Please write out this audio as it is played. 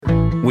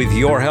With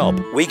your help,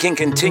 we can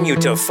continue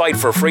to fight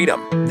for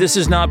freedom. This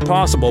is not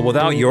possible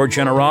without your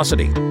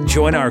generosity.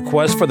 Join our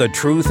quest for the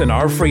truth and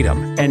our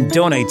freedom and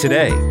donate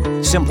today.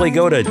 Simply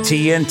go to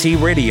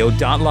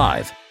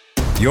tntradio.live.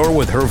 You're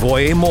with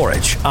Hrvoje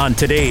Morić on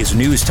today's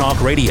News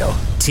Talk Radio,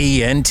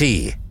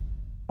 TNT.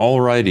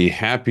 Alrighty,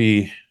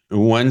 happy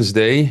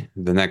Wednesday.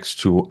 The next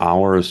 2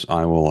 hours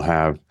I will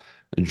have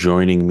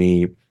joining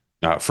me.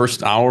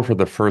 First hour for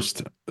the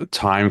first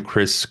time,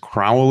 Chris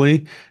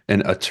Crowley,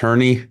 an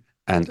attorney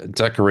and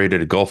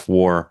decorated Gulf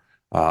War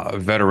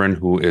veteran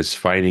who is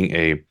fighting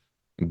a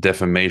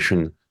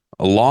defamation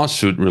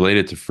lawsuit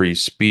related to free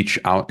speech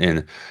out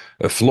in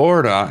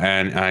Florida.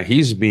 And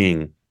he's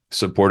being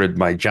supported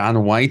by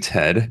John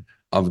Whitehead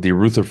of the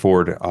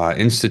Rutherford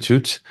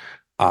Institute.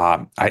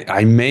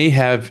 I may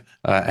have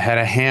had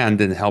a hand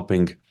in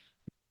helping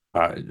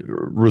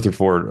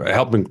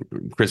helping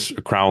Chris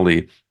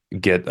Crowley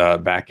get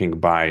backing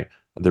by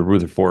the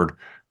Rutherford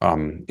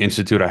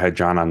Institute. I had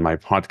John on my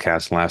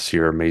podcast last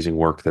year. Amazing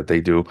work that they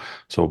do.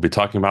 So we'll be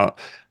talking about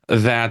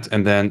that.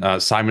 And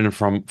then Simon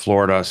from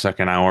Florida,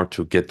 second hour,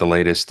 to get the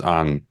latest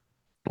on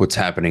what's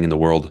happening in the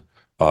world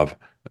of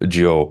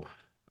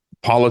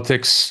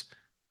geopolitics.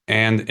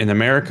 And in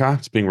America,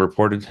 it's being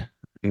reported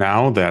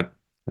now that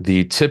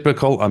the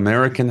typical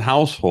American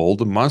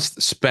household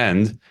must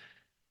spend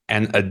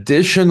an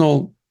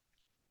additional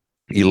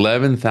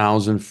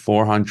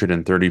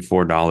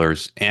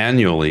 $11,434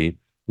 annually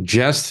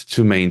just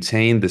to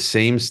maintain the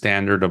same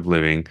standard of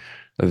living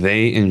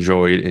they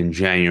enjoyed in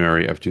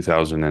January of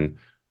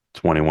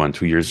 2021,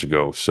 2 years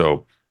ago.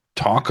 So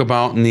talk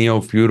about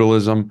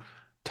neo-feudalism,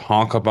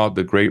 talk about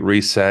the Great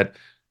Reset.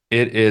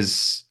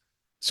 It's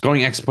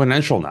going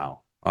exponential now.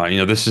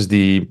 This is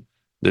the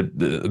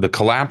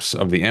collapse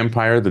of the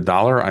empire, the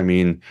dollar. I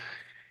mean,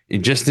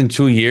 just in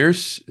 2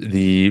 years,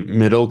 the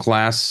middle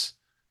class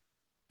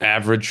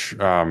average,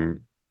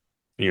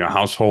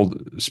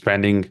 household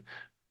spending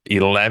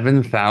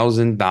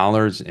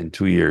 $11,000 in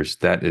 2 years.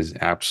 That is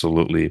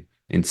absolutely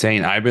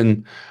insane. I've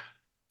been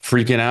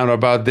freaking out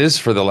about this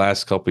for the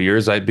last couple of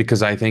years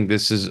because I think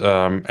this is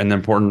an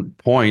important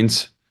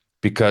point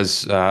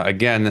because,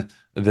 again,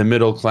 the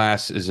middle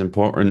class is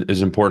important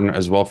as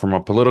well from a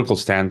political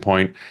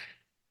standpoint.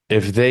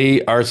 If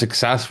they are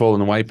successful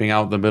in wiping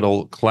out the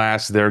middle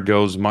class, there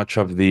goes much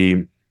of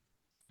the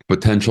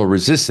potential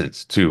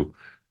resistance to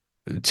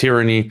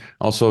tyranny.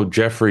 Also,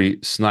 Jeffrey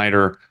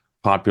Snyder,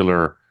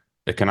 popular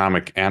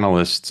economic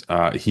analyst,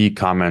 he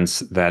comments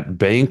that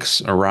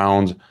banks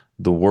around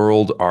the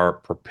world are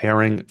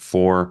preparing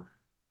for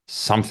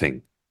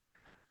something.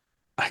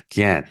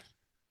 Again,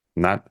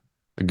 not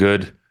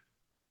good.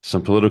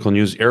 Some political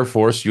news.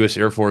 U.S.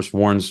 Air Force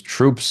warns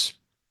troops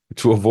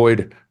to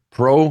avoid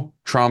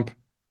pro-Trump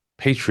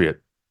Patriot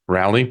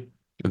rally.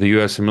 The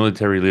U.S.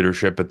 military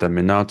leadership at the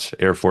Minot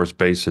Air Force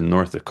Base in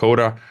North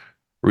Dakota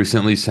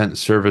recently sent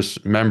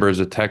service members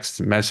a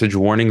text message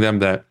warning them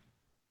that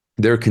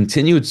their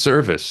continued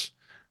service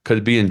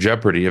could be in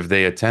jeopardy if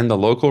they attend a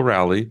local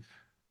rally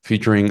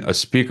featuring a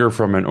speaker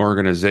from an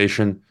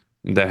organization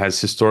that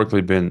has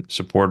historically been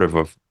supportive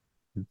of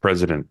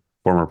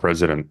former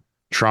President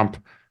Trump.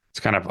 It's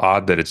kind of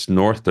odd that it's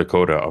North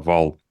Dakota of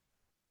all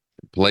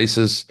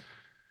places.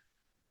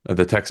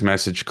 The text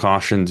message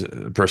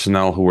cautioned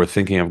personnel who were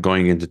thinking of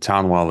going into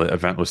town while the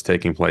event was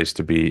taking place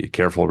to be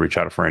careful, reach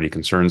out for any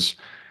concerns.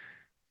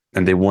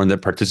 And they warned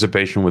that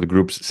participation with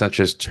groups such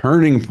as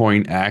Turning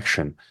Point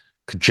Action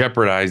could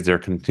jeopardize their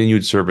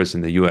continued service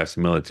in the U.S.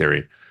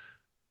 military.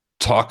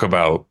 Talk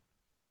about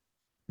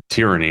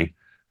tyranny.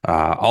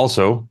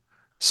 Also,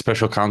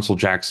 Special Counsel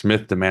Jack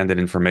Smith demanded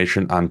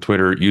information on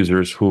Twitter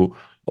users who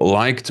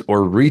liked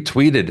or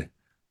retweeted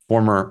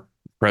former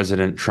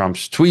President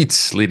Trump's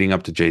tweets leading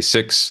up to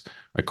J6,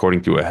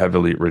 according to a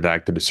heavily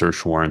redacted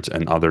search warrant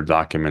and other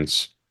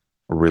documents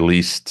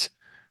released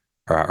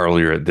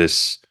earlier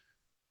this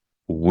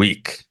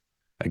week.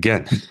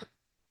 Again,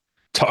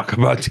 talk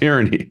about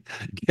tyranny.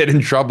 Get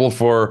in trouble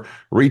for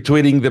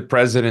retweeting the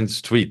president's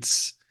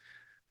tweets.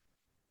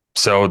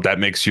 So that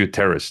makes you a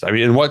terrorist. I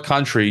mean, in what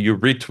country you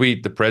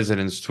retweet the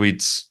president's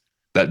tweets,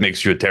 that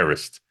makes you a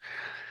terrorist?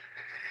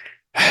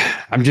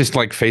 I'm just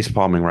like face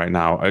palming right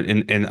now.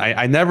 And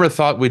I never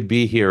thought we'd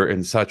be here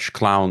in such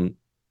clown.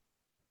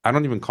 I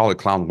don't even call it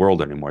clown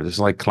world anymore. This is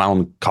like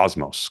clown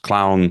cosmos,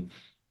 clown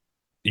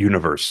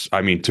universe.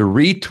 I mean, to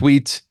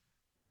retweet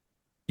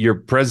your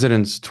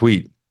president's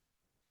tweet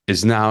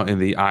is now in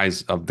the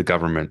eyes of the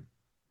government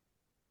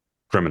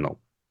criminal.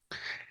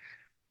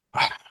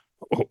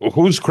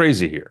 Who's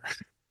crazy here?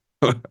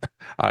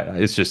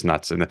 It's just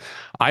nuts. In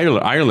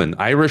Ireland,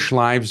 Irish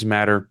Lives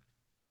Matter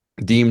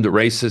deemed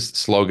racist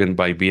slogan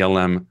by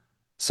BLM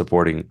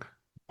supporting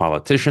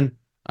politician.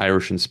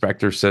 Irish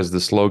inspector says the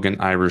slogan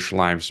Irish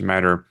Lives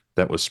Matter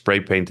that was spray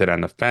painted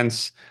on the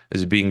fence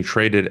is being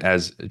treated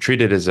as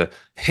a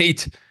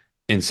hate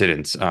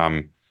incident.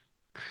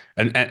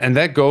 And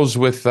that goes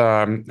with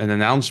an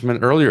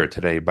announcement earlier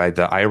today by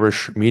the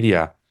Irish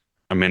media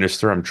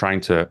minister. I'm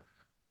trying to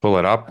pull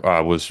it up,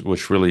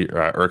 which really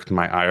irked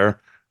my ire.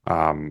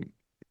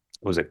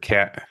 Was a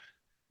cat.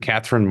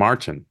 Catherine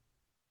Martin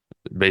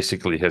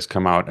basically has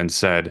come out and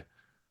said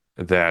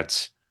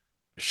that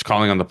she's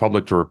calling on the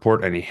public to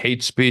report any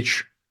hate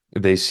speech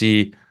they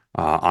see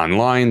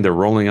online. They're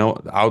rolling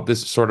out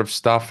this sort of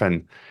stuff,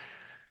 and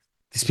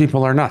these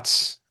people are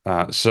nuts.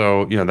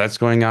 So, that's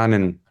going on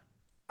in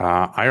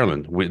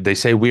Ireland. They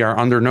say we are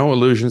under no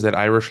illusions that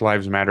Irish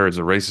lives matter is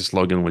a racist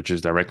slogan, which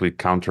is directly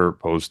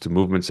counterposed to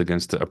movements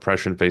against the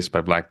oppression faced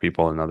by Black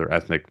people and other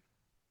ethnic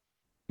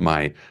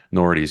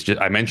minorities.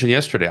 I mentioned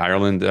yesterday,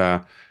 Ireland,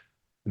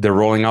 they're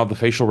rolling out the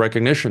facial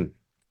recognition,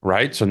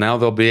 right? So now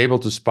they'll be able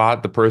to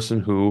spot the person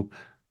who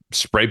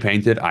spray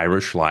painted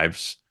Irish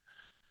lives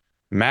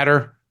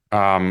matter.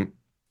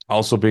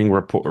 Also being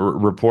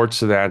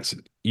reports that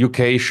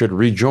UK should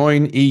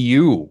rejoin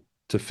EU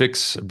to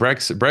fix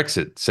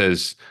Brexit,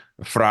 says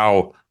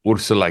Frau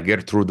Ursula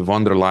Gertrude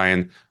von der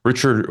Leyen.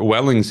 Richard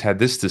Wellings had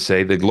this to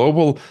say: the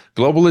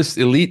globalist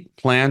elite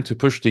plan to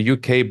push the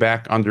UK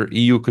back under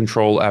EU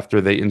control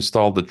after they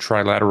installed the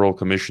Trilateral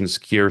Commission's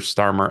Keir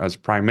Starmer as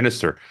prime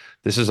minister.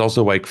 This is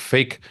also why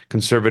fake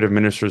conservative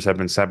ministers have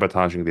been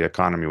sabotaging the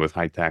economy with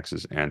high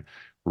taxes and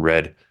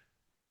red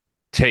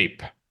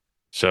tape.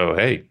 So,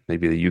 hey,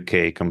 maybe the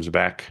UK comes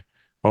back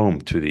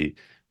home to the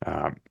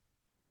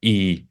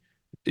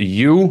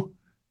EU.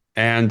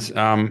 And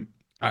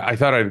I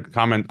thought I'd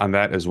comment on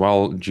that as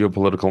well.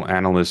 Geopolitical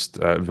analyst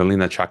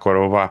Velina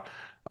Chakorova,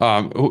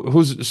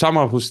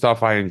 whose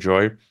stuff I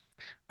enjoy.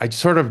 I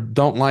sort of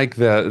don't like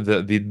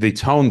the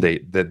tone they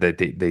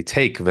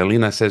take.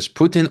 Velina says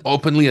Putin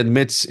openly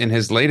admits in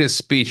his latest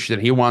speech that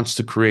he wants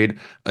to create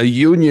a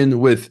union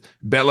with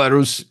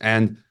Belarus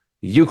and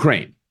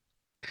Ukraine,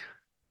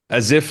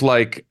 as if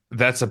like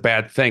that's a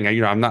bad thing.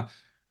 I'm not.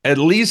 At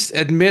least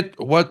admit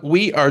what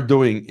we are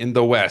doing in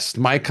the West.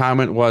 My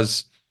comment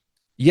was,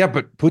 yeah,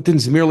 but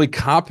Putin's merely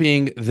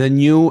copying the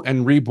new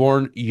and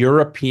reborn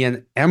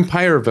European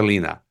empire,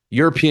 Velina.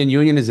 European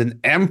Union is an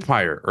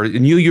empire, or a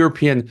new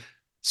European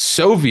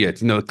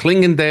Soviet.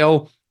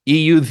 Klingendale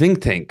EU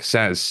think tank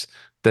says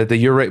that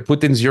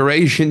Putin's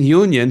Eurasian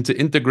Union to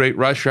integrate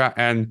Russia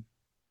and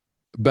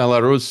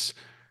Belarus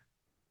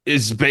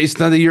is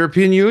based on the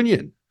European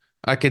Union.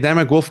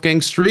 Academic Wolfgang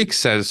Streeck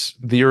says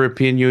the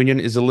European Union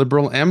is a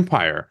liberal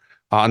empire.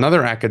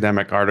 Another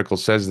academic article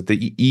says that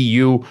the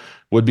EU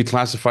would be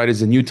classified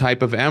as a new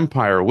type of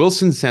empire.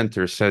 Wilson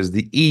Center says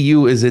the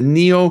EU is a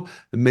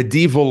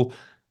neo-medieval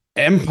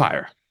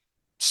empire.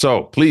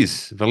 So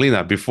please,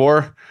 Velina,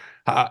 before,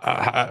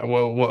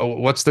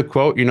 what's the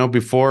quote?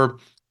 Before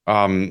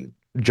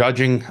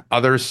judging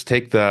others,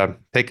 take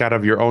out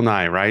of your own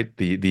eye, right?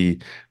 The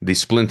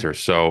splinter.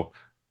 So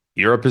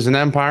Europe is an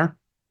empire.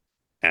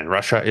 And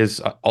Russia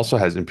also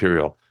has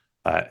imperial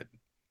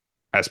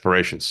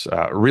aspirations.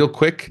 Real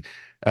quick,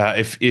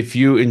 if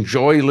you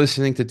enjoy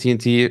listening to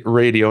TNT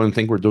Radio and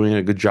think we're doing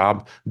a good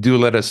job, do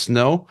let us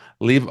know.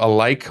 Leave a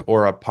like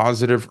or a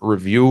positive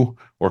review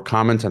or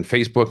comment on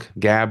Facebook,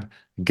 Gab,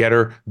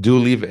 Getter. Do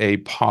leave a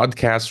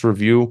podcast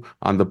review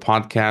on the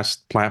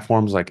podcast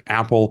platforms like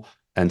Apple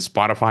and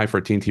Spotify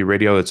for TNT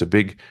Radio. That's a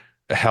big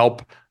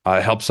help.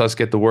 Helps us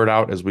get the word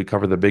out as we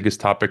cover the biggest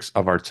topics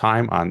of our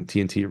time on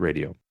TNT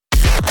Radio.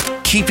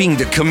 Keeping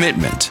the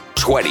commitment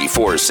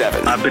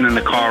 24/7. I've been in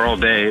the car all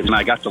day and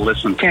I got to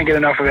listen. Can't get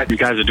enough of it. You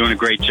guys are doing a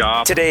great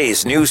job.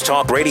 Today's News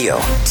Talk Radio,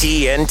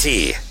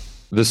 TNT.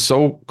 The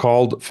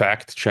so-called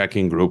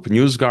fact-checking group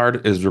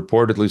NewsGuard is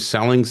reportedly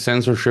selling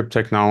censorship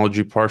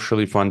technology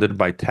partially funded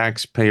by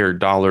taxpayer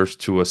dollars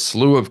to a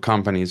slew of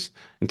companies,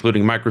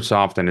 including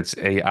Microsoft and its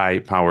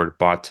AI-powered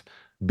bot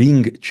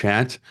Bing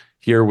Chat.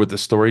 Here with the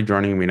story,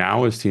 joining me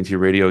now is TNT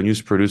Radio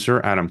news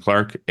producer Adam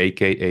Clark,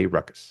 a.k.a.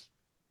 Ruckus.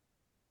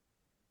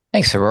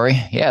 Thanks,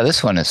 Hrvoje. Yeah,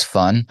 this one is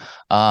fun.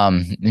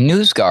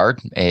 NewsGuard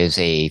is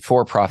a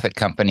for-profit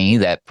company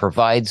that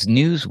provides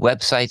news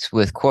websites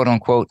with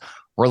quote-unquote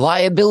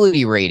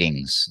reliability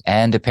ratings.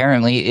 And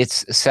apparently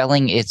it's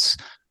selling its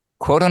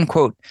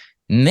quote-unquote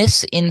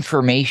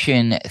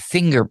misinformation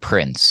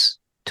fingerprints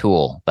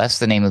tool. That's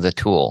the name of the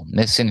tool,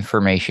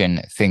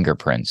 misinformation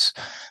fingerprints.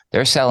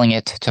 They're selling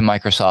it to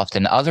Microsoft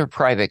and other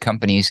private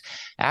companies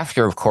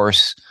after, of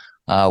course,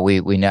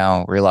 we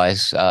now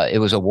realize it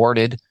was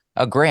awarded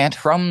a grant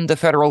from the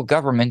federal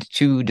government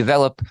to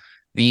develop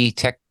the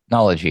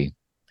technology.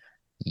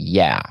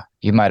 Yeah,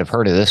 you might have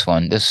heard of this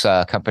one. This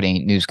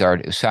company,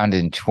 NewsGuard, was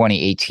founded in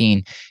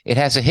 2018. It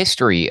has a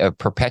history of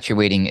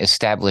perpetuating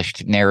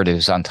established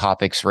narratives on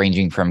topics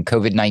ranging from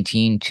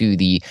COVID-19 to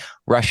the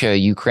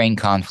Russia-Ukraine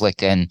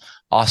conflict and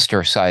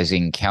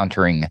ostracizing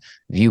countering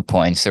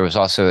viewpoints. There was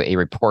also a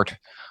report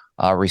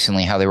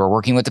recently how they were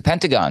working with the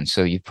Pentagon.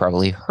 So you've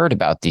probably heard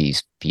about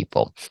these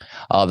people.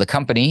 The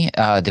company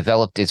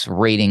developed its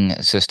rating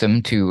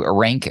system to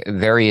rank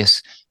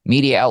various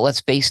media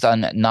outlets based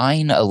on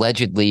 9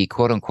 allegedly,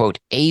 quote unquote,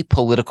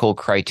 apolitical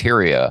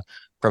criteria,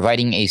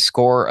 providing a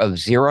score of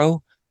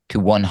 0 to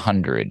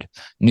 100.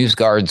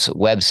 NewsGuard's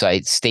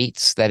website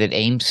states that it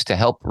aims to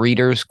help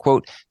readers,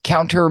 quote,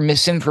 counter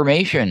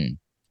misinformation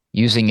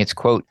using its,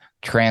 quote,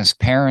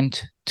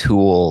 transparent,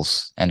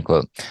 tools, end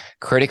quote.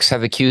 Critics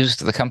have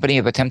accused the company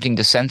of attempting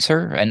to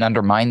censor and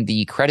undermine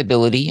the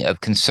credibility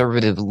of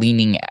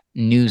conservative-leaning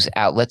news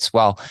outlets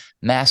while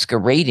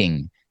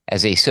masquerading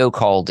as a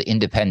so-called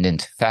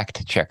independent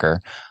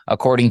fact-checker.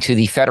 According to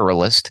The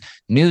Federalist,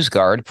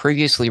 NewsGuard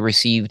previously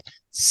received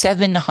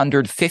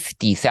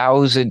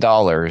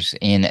 $750,000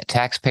 in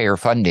taxpayer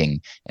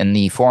funding in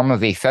the form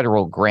of a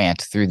federal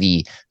grant through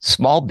the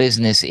Small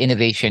Business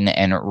Innovation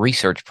and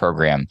Research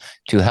Program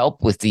to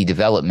help with the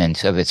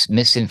development of its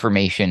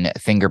misinformation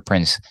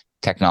fingerprints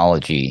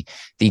technology.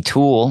 The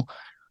tool,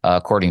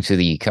 according to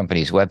the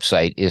company's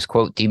website, is,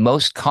 quote, the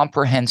most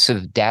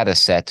comprehensive data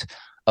set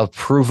of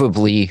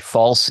provably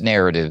false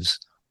narratives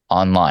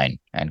online,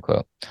 end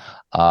quote.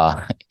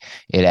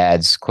 It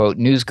adds, quote,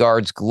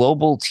 NewsGuard's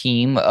global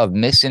team of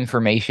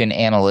misinformation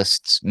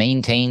analysts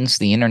maintains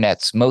the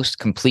internet's most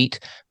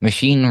complete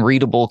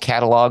machine-readable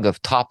catalog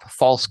of top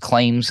false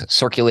claims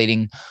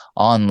circulating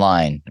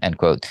online, end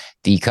quote.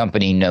 The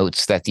company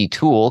notes that the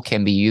tool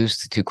can be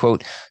used to,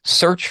 quote,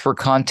 search for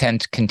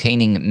content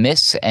containing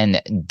mis-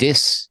 and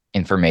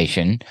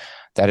disinformation,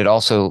 that it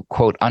also,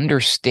 quote,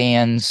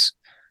 understands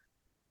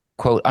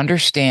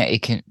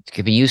it can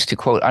be used to,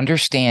 quote,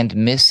 understand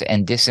mis-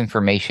 and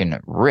disinformation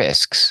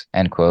risks,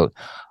 end quote.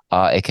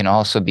 It can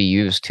also be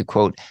used to,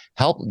 quote,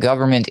 help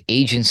government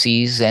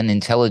agencies and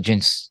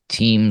intelligence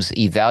teams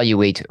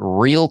evaluate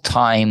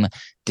real-time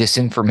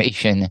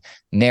disinformation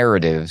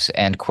narratives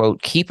and,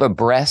 quote, keep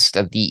abreast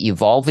of the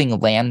evolving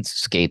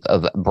landscape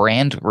of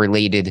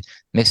brand-related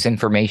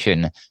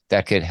misinformation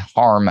that could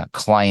harm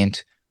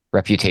client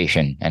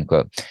reputation, end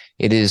quote.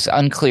 It is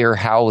unclear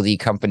how the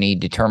company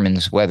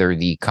determines whether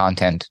the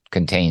content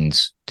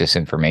contains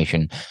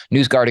disinformation.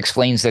 NewsGuard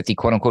explains that the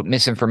quote-unquote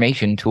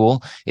misinformation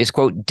tool is,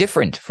 quote,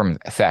 different from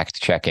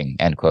fact-checking,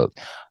 end quote,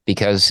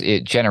 because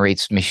it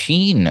generates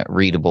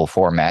machine-readable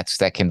formats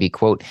that can be,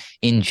 quote,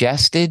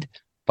 ingested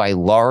by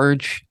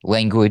large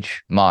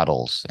language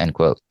models, end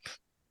quote.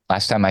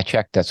 Last time I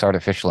checked, that's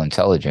artificial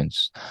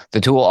intelligence.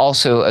 The tool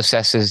also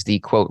assesses the,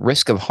 quote,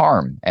 risk of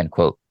harm, end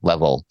quote,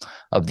 level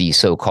of the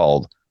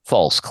so-called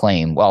false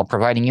claim while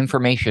providing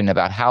information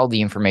about how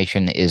the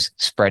information is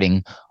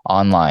spreading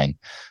online.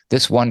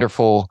 This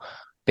wonderful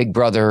Big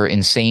Brother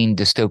insane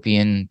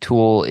dystopian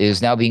tool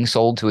is now being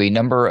sold to a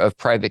number of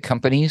private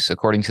companies,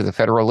 according to the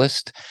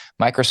Federalist.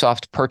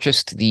 Microsoft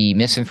purchased the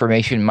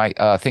misinformation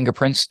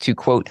fingerprints to,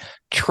 quote,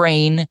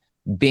 train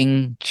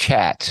Bing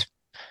Chat.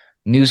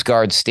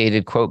 NewsGuard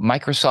stated, quote,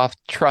 Microsoft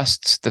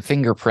trusts the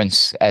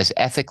fingerprints as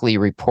ethically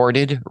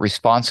reported,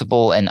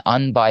 responsible, and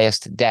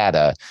unbiased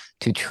data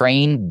to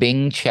train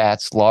Bing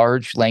Chat's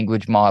large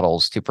language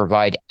models to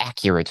provide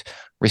accurate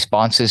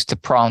responses to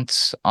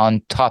prompts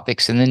on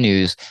topics in the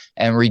news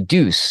and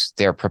reduce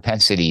their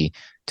propensity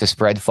to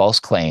spread false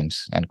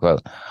claims, end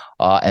quote.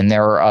 And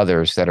there are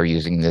others that are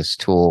using this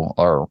tool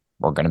or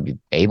are going to be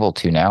able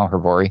to now.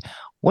 Hrvoje,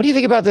 what do you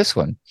think about this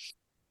one?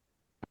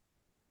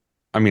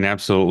 I mean,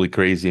 absolutely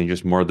crazy and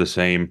just more of the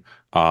same.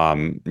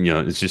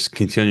 It's just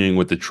continuing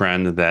with the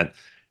trend that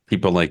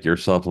people like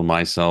yourself and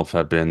myself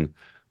have been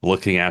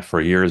looking at for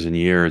years and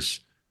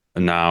years.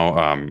 And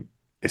now,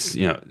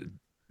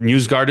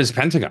 NewsGuard is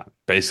Pentagon,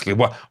 basically.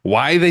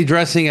 Why are they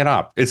dressing it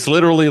up? It's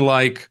literally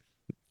like,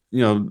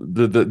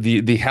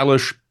 the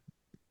hellish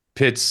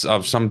pits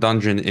of some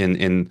dungeon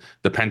in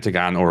the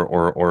Pentagon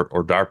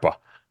or DARPA.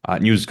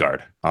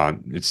 NewsGuard.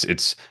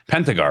 It's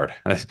Pentagard.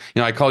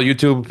 I call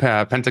YouTube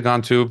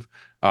Pentagon Tube.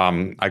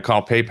 I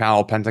call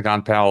PayPal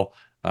Pentagon Pal.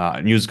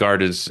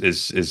 NewsGuard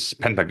is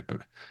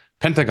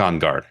Pentagon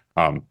Guard.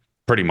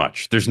 Pretty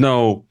much. There's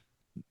no,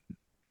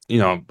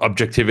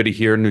 objectivity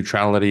here,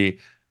 neutrality,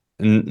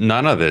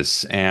 none of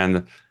this.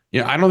 And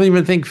I don't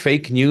even think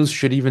fake news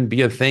should even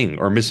be a thing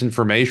or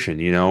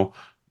misinformation.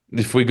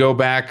 If we go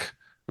back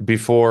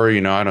before,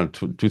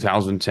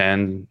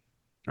 2010.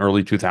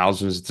 Early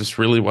 2000s, this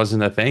really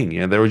wasn't a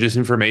thing. There was just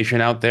information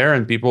out there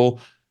and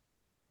people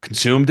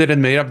consumed it and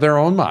made up their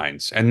own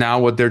minds. And now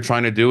what they're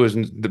trying to do is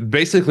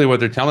basically what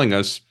they're telling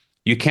us,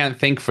 you can't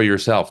think for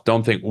yourself.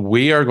 Don't think.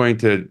 We are going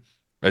to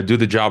do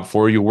the job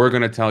for you. We're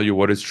going to tell you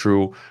what is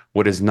true,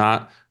 what is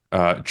not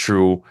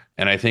true.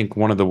 And I think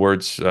one of the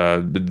words,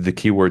 the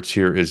key words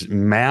here is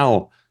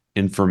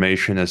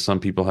malinformation, as some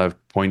people have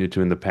pointed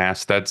to in the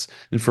past. That's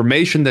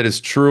information that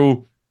is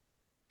true,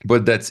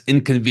 but that's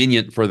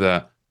inconvenient for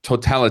the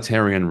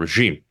totalitarian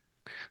regime.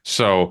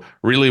 So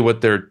really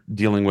what they're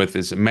dealing with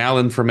is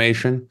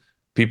malinformation,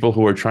 people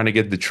who are trying to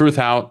get the truth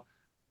out.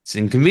 It's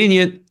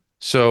inconvenient.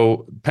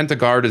 So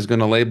Pentagard is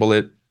going to label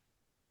it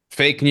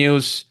fake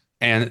news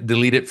and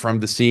delete it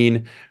from the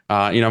scene.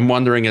 I'm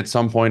wondering at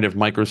some point if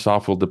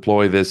Microsoft will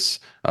deploy this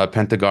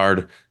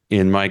Pentagard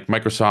in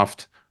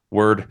Microsoft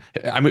Word.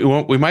 I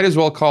mean, we might as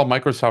well call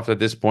Microsoft at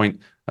this point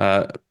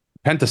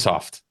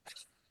Pentasoft.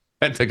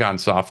 Pentagon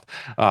soft.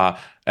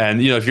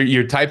 And if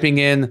you're typing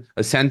in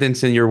a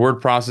sentence in your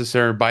word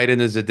processor,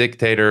 Biden is a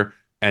dictator,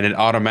 and it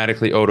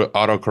automatically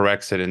auto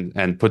corrects it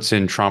and puts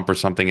in Trump or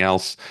something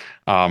else.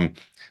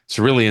 It's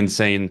really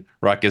insane,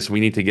 Ruckus. We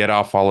need to get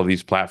off all of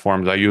these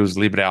platforms. I use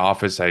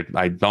LibreOffice.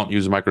 I don't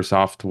use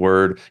Microsoft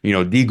Word.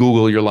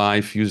 De-Google your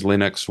life. Use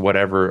Linux.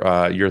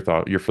 Whatever.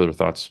 Your further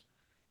thoughts.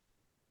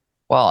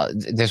 Well,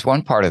 there's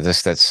one part of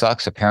this that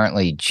sucks.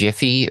 Apparently,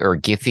 Jiffy or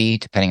Giphy,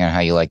 depending on how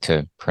you like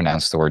to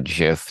pronounce the word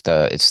GIF,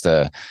 it's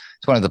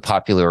one of the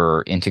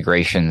popular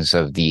integrations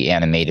of the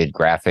animated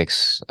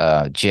graphics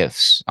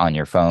GIFs on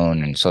your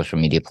phone and social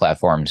media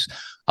platforms.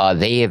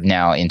 They have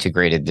now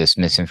integrated this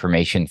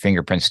misinformation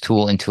fingerprints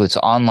tool into its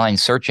online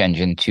search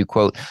engine to,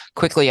 quote,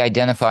 quickly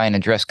identify and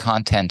address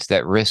content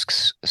that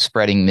risks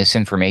spreading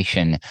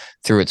misinformation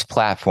through its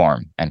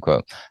platform, end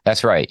quote.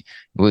 That's right.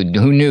 Who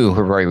knew,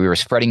 Hrvoje, we were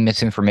spreading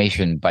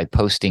misinformation by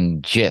posting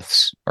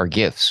GIFs or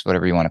GIFs,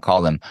 whatever you want to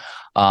call them.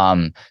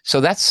 So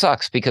that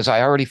sucks because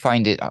I already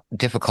find it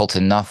difficult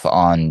enough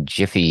on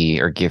Jiffy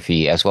or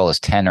Giphy, as well as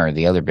Tenor,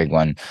 the other big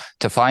one,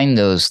 to find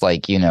those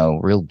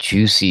real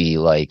juicy,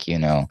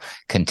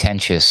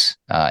 contentious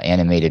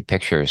animated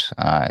pictures.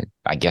 I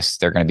guess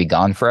they're going to be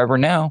gone forever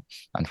now,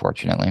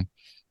 unfortunately.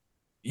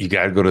 You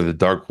got to go to the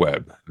dark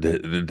web,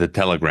 the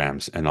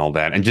telegrams and all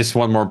that. And just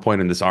one more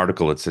point in this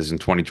article, it says in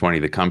 2020,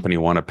 the company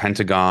won a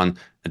Pentagon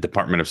and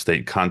Department of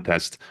State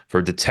contest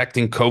for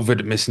detecting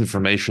COVID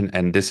misinformation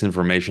and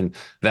disinformation.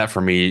 That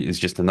for me is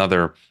just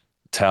another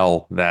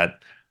tell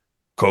that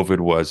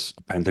COVID was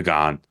a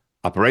Pentagon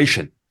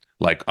operation,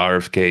 like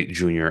RFK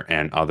Jr.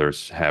 and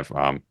others have,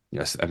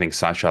 yes, I think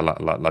Sasha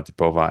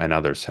Latipova and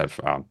others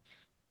have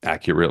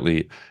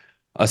accurately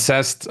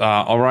assessed.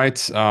 All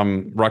right,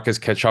 Ruckus,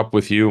 catch up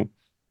with you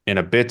in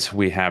a bit.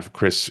 We have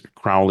Chris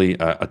Crowley,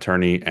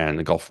 attorney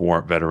and Gulf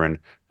War veteran,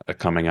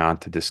 coming on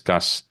to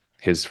discuss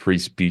his free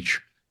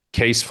speech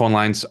case. Phone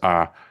lines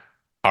are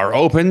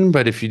open,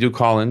 but if you do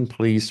call in,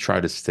 please try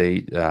to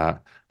stay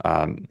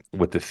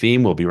with the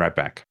theme. We'll be right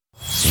back.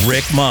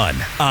 Rick Munn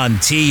on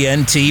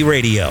TNT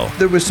Radio.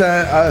 There was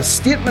a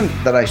statement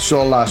that I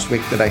saw last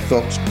week that I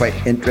thought was quite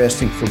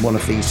interesting from one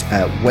of these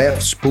WEF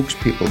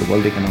spokespeople, the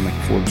World Economic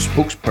Forum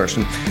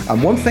spokesperson.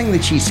 And one thing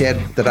that she said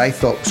that I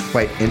thought was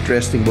quite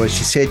interesting was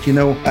she said,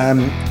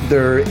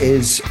 there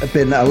is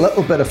been a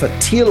little bit of a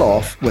tail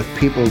off with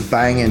people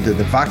buying into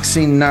the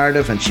vaccine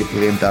narrative, and she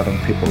blamed that on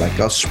people like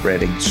us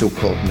spreading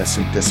so-called mis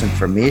and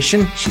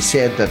disinformation. She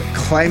said that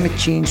climate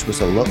change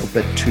was a little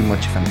bit too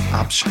much of an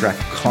abstract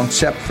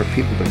concept for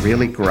people to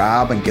really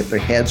grab and get their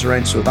heads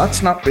around, so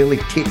that's not really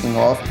taking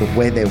off the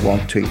way they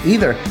want to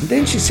either. And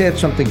then she said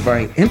something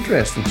very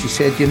interesting. She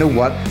said, you know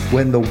what,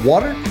 when the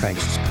water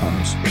crisis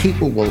comes,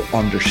 people will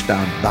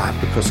understand that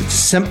because it's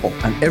simple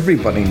and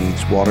everybody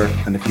needs water,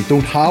 and if you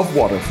don't have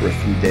water for a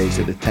few days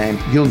at a time,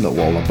 you'll know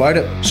all about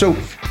it. So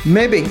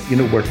maybe,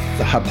 we're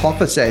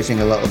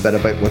hypothesizing a little bit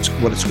about what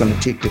it's going to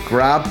take to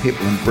grab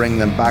people and bring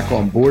them back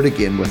on board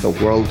again with a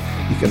World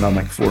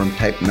Economic Forum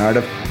type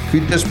narrative.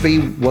 Could this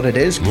be what it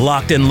is?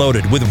 Locked and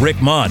Loaded with Rick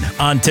Munn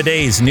on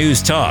today's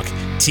News Talk,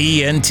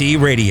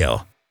 TNT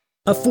Radio.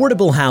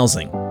 Affordable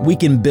housing, we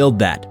can build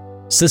that.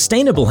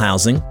 Sustainable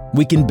housing,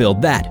 we can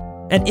build that.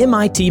 At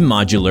MIT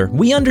Modular,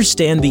 we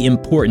understand the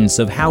importance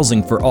of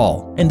housing for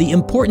all and the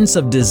importance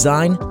of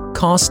design,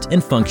 cost,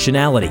 and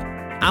functionality.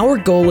 Our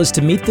goal is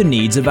to meet the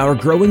needs of our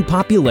growing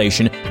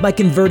population by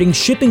converting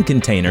shipping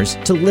containers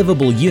to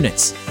livable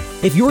units.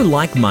 If you're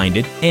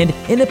like-minded and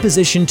in a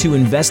position to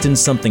invest in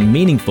something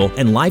meaningful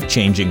and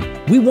life-changing,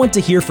 we want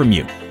to hear from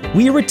you.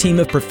 We are a team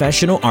of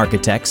professional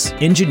architects,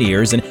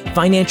 engineers, and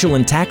financial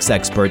and tax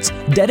experts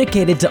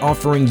dedicated to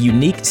offering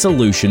unique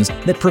solutions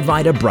that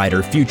provide a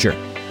brighter future.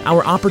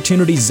 Our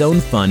Opportunity Zone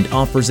Fund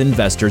offers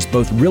investors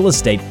both real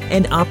estate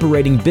and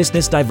operating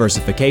business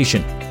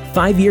diversification,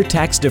 5-year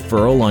tax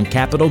deferral on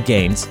capital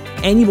gains,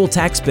 annual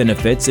tax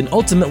benefits, and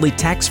ultimately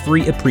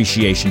tax-free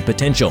appreciation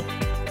potential.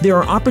 There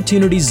are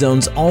opportunity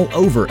zones all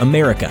over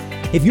America.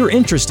 If you're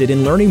interested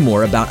in learning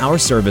more about our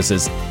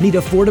services, need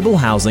affordable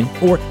housing,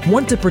 or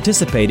want to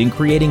participate in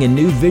creating a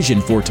new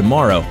vision for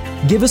tomorrow,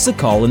 give us a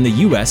call in the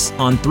U.S.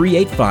 on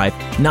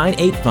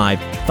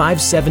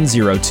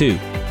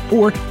 385-985-5702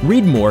 or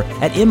read more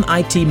at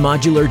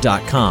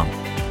mitmodular.com.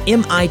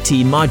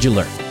 MIT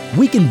Modular.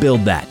 We can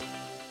build that.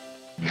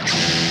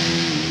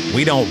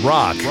 We don't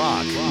rock,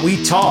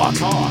 we talk.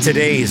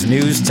 Today's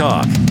News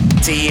Talk,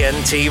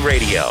 TNT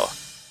Radio.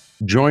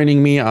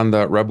 Joining me on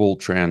the Rebel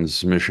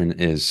transmission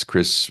is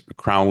Chris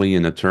Crowley,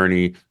 an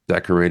attorney,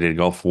 decorated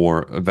Gulf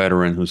War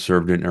veteran who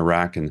served in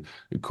Iraq and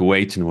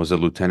Kuwait and was a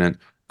lieutenant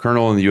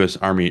colonel in the U.S.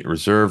 Army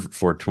Reserve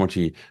for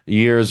 20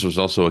 years, was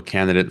also a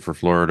candidate for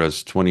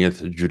Florida's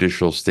 20th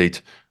Judicial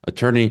State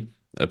Attorney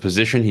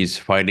position. He's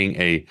fighting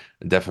a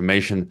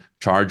defamation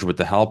charge with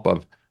the help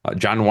of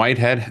John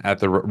Whitehead at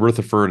the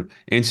Rutherford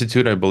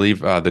Institute. I believe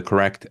the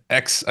correct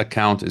X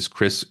account is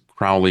Chris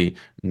Crowley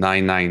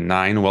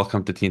 999.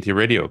 Welcome to TNT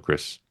Radio,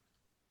 Chris.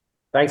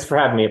 Thanks for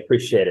having me.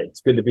 Appreciate it.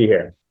 It's good to be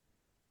here.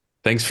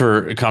 Thanks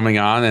for coming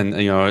on. And,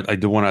 I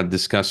do want to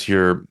discuss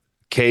your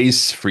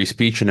case, free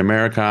speech in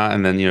America.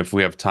 And then, if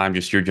we have time,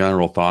 just your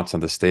general thoughts on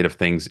the state of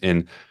things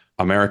in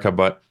America.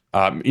 But,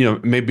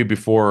 maybe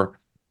before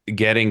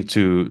getting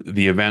to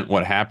the event,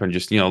 what happened,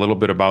 just, a little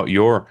bit about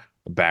your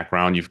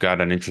background. You've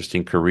got an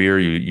interesting career.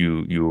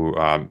 You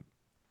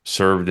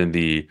served in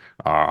the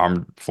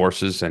armed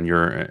forces, and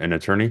you're an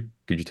attorney.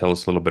 Could you tell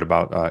us a little bit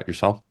about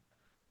yourself?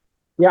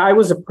 Yeah, I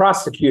was a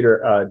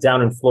prosecutor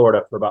down in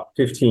Florida for about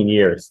 15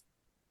 years.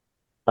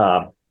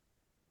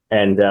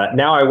 And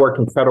now I work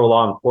in federal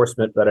law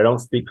enforcement, but I don't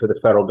speak for the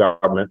federal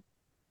government.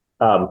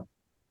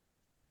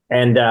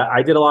 And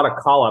I did a lot of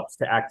call-ups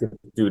to active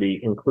duty,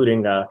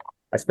 including I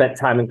spent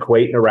time in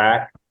Kuwait and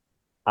Iraq.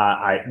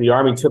 The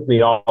Army took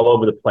me all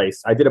over the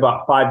place. I did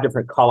about 5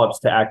 different call-ups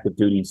to active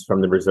duties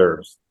from the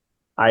reserves.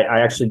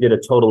 I actually did a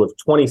total of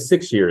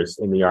 26 years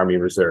in the Army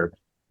Reserve,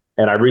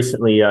 and I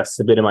recently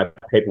submitted my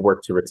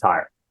paperwork to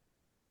retire.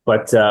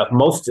 But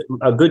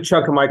a good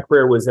chunk of my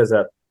career was as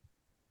a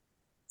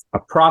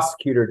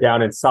prosecutor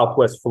down in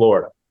Southwest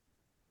Florida.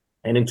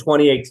 And in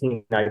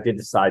 2018, I did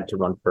decide to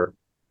run for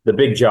the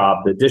big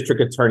job, the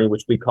district attorney,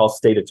 which we call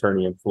state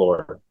attorney in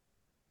Florida.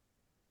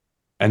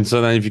 And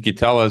so then if you could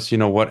tell us,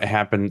 what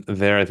happened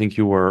there. I think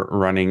you were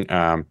running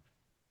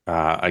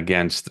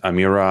against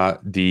Amira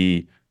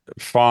D.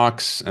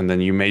 Fox, and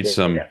then you made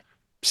some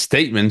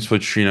statements,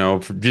 which,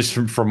 just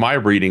from my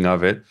reading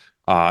of it,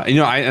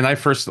 I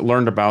first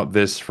learned about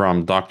this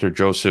from Dr.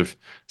 Joseph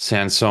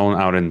Sansone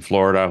out in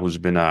Florida, who's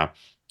been a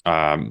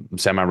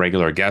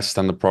semi-regular guest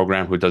on the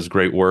program, who does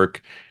great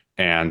work.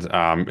 And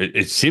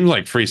it seems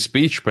like free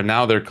speech, but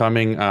now they're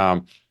coming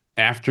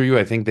after you.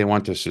 I think they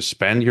want to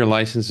suspend your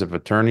license of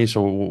attorney.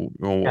 So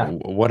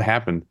what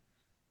happened?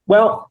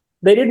 Well,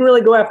 they didn't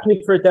really go after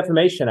me for a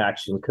defamation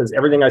action because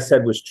everything I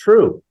said was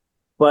true.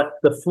 But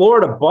the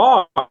Florida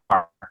bar,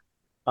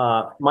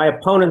 my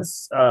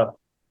opponent's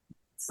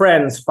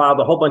friends filed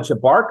a whole bunch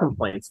of bar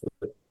complaints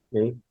with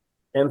me.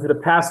 And for the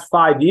past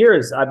 5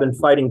 years, I've been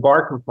fighting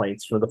bar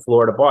complaints from the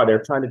Florida bar.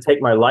 They're trying to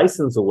take my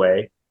license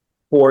away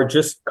for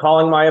just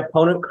calling my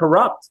opponent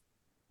corrupt.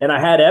 And I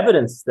had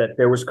evidence that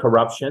there was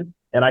corruption.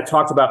 And I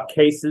talked about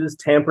cases,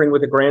 tampering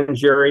with a grand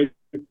jury,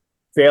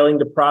 failing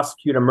to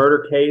prosecute a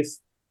murder case,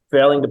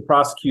 failing to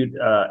prosecute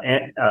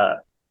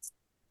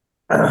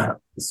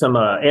some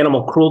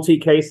animal cruelty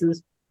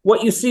cases.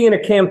 What you see in a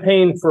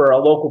campaign for a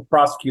local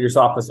prosecutor's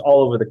office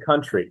all over the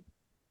country.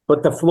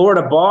 But the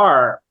Florida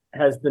bar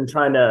has been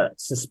trying to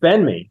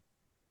suspend me.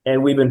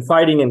 And we've been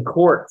fighting in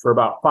court for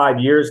about 5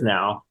 years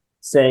now,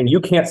 saying you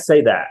can't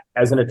say that.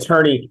 As an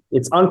attorney,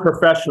 it's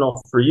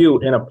unprofessional for you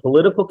in a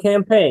political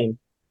campaign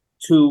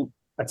to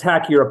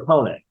attack your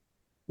opponent.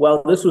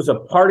 Well, this was a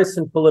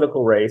partisan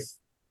political race,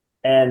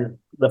 and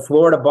the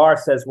Florida bar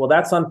says, well,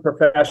 that's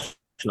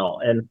unprofessional.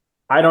 And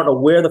I don't know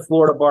where the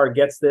Florida bar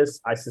gets this.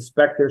 I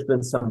suspect there's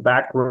been some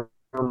backroom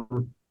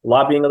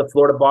lobbying of the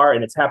Florida bar,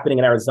 and it's happening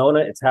in Arizona.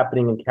 It's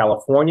happening in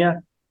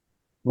California,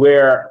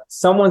 where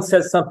someone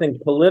says something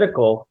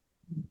political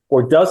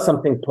or does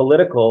something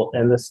political,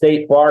 and the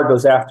state bar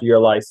goes after your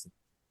license.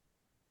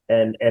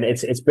 And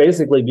it's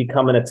basically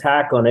become an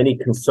attack on any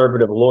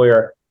conservative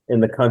lawyer in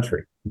the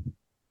country.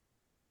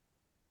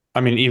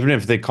 I mean, even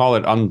if they call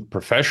it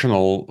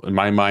unprofessional, in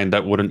my mind,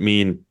 that wouldn't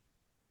mean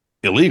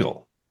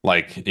illegal.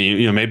 Like,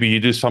 maybe you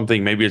do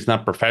something, maybe it's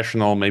not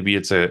professional, maybe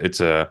it's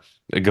a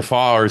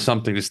guffaw or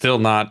something. It's still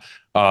not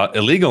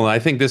illegal. And I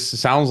think this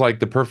sounds like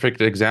the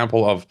perfect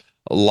example of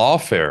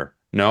lawfare,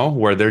 no?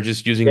 Where they're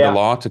just using the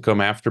law to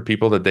come after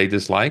people that they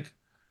dislike?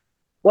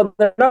 Well,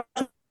 they're not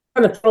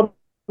trying to throw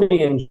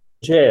me in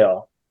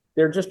jail.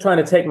 They're just trying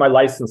to take my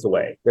license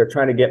away. They're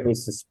trying to get me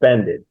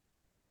suspended.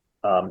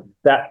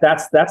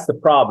 That's the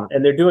problem.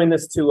 And they're doing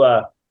this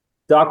to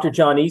Dr.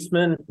 John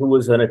Eastman, who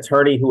was an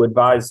attorney who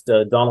advised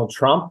Donald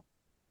Trump.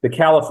 The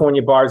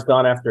California bar's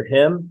gone after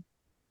him.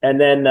 And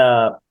then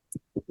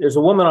there's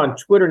a woman on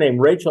Twitter named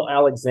Rachel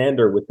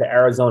Alexander with the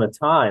Arizona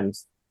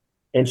Times.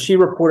 And she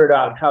reported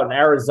out how in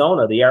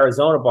Arizona, the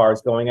Arizona bar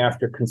is going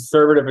after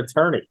conservative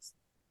attorneys.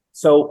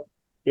 So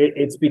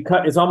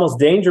it's almost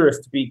dangerous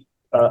to be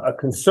a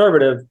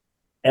conservative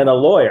and a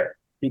lawyer,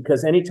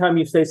 because anytime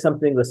you say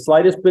something the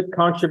slightest bit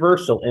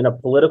controversial in a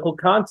political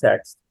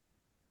context,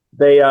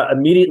 they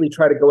immediately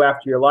try to go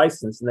after your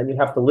license, and then you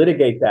have to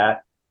litigate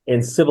that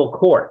in civil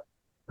court.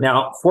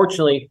 Now,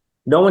 fortunately,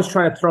 no one's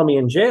trying to throw me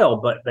in jail,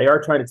 but they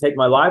are trying to take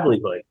my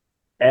livelihood.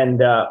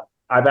 And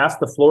I've asked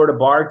the Florida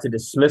bar to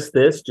dismiss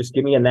this. Just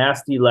give me a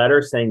nasty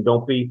letter saying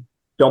don't be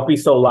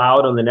so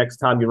loud on the next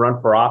time you run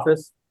for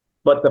office.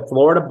 But the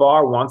Florida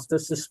bar wants to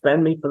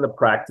suspend me from the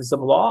practice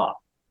of law.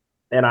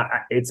 And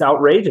it's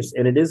outrageous,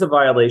 and it is a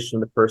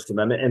violation of the First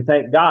Amendment. And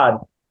thank God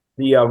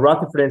the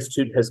Rutherford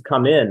Institute has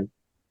come in,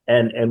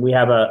 and we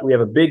have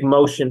a big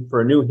motion for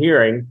a new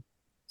hearing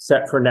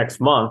set for next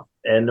month.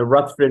 And the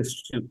Rutherford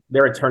Institute,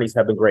 their attorneys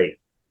have been great.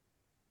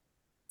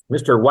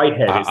 Mr.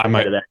 Whitehead is the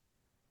head of that.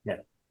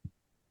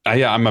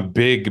 Yeah, I'm a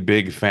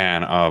big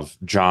fan of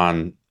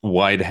John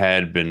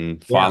Whitehead. Been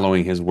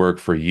following his work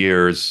for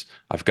years.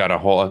 I've got a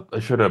whole. I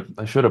should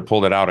have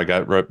pulled it out. I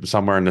got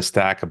somewhere in the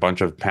stack a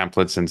bunch of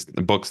pamphlets and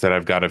books that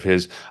I've got of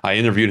his. I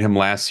interviewed him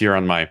last year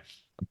on my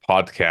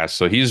podcast,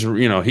 so he's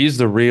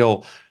the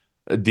real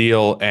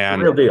deal.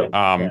 And real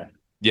deal.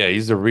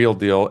 He's the real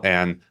deal.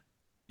 And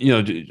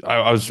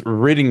I was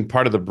reading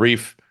part of the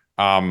brief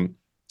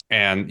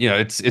And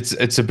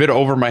it's a bit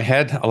over my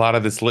head, a lot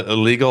of this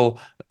legal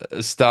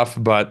stuff,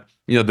 but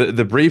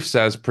the brief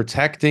says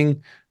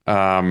protecting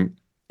and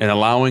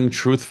allowing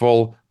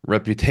truthful,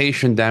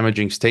 reputation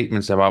damaging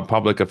statements about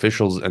public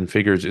officials and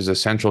figures is a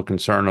central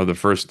concern of the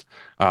First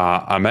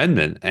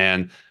Amendment.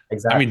 And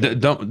exactly. I mean,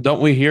 don't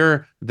we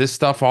hear this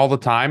stuff all the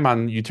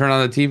time? You turn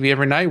on the TV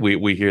every night,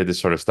 we hear this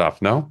sort of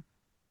stuff. No,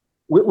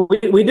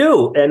 we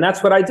do, and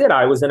that's what I did.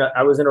 I was in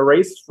a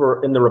race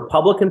in the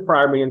Republican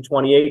primary in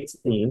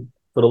 2018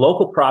 for the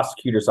local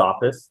prosecutor's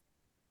office,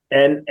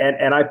 and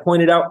I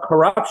pointed out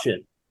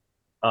corruption.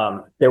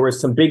 There were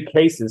some big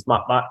cases.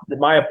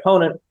 My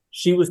opponent,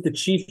 she was the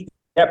chief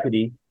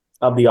deputy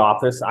of the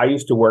office. I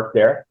used to work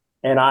there,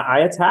 and I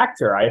attacked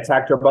her. I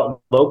attacked her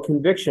about low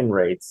conviction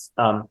rates.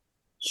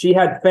 She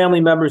had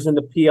family members in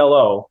the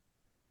PLO,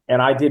 and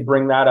I did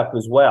bring that up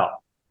as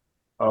well.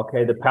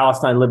 Okay, the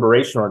Palestine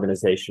Liberation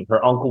Organization.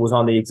 Her uncle was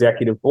on the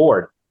executive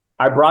board.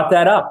 I brought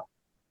that up.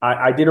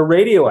 I did a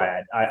radio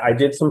ad. I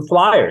did some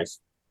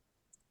flyers.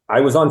 I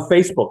was on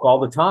Facebook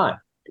all the time.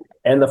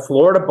 And the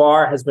Florida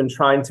bar has been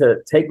trying to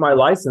take my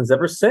license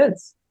ever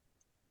since.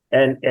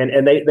 And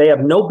they have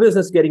no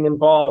business getting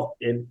involved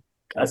in.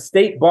 A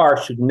state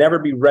bar should never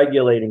be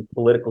regulating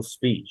political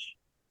speech,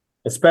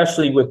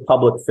 especially with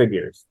public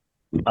figures.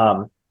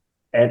 And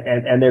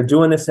they're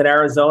doing this in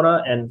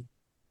Arizona. And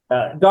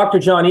Dr.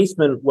 John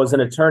Eastman was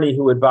an attorney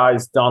who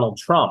advised Donald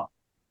Trump.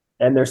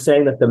 And they're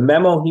saying that the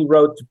memo he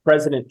wrote to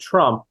President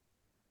Trump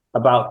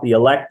about the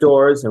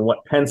electors and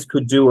what Pence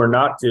could do or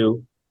not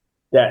do,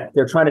 that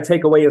they're trying to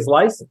take away his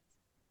license.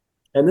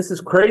 And this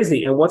is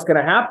crazy. And what's going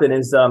to happen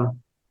is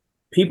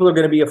people are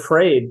going to be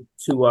afraid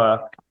to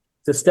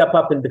step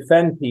up and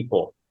defend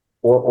people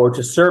or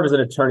to serve as an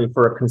attorney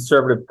for a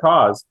conservative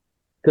cause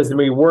because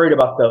they're worried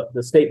about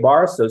the State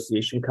Bar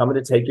Association coming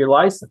to take your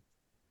license.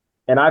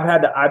 And I've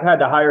had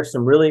to hire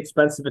some really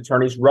expensive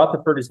attorneys.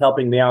 Rutherford is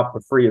helping me out for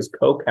free as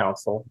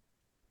co-counsel.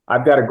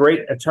 I've got a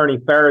great attorney,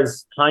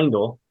 Faraz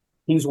Heindel.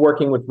 He's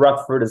working with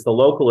Rutherford as the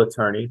local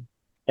attorney.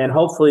 And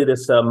hopefully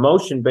this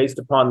motion based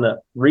upon the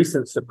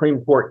recent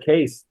Supreme Court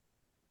case,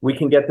 we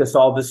can get this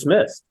all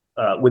dismissed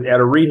at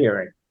a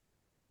rehearing.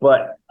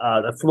 But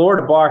the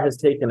Florida bar has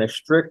taken a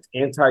strict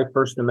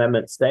anti-First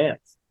Amendment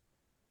stance.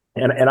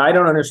 And I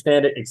don't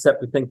understand it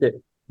except to think that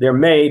there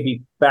may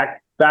be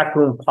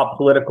backroom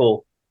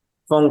political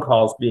phone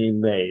calls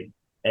being made.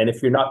 And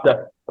if you're not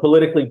the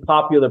politically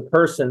popular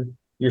person,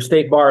 your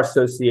state bar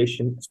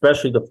association,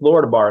 especially the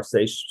Florida Bar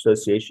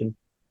Association,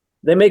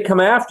 they may come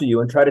after you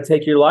and try to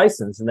take your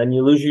license, and then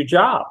you lose your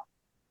job.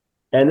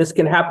 And this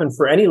can happen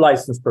for any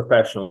licensed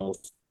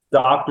professionals,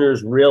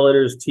 doctors,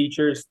 realtors,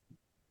 teachers.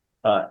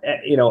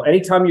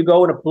 Anytime you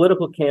go in a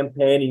political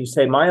campaign and you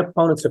say, my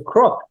opponent's a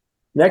crook,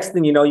 next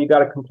thing you know, you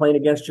got a complaint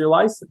against your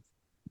license.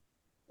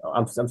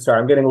 I'm sorry,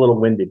 I'm getting a little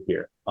winded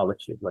here. I'll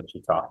let you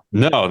talk.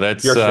 No,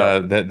 that's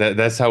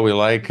that's how we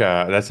like.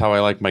 That's how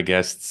I like my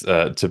guests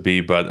to be.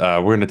 But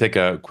we're going to take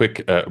a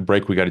quick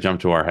break. We got to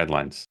jump to our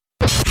headlines.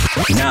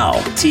 Now,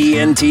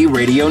 TNT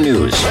Radio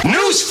News.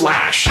 News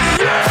Flash!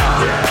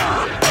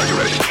 Are you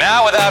ready?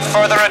 Now, without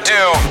further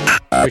ado.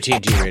 For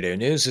TNT Radio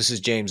News, this is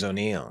James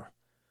O'Neill.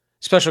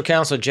 Special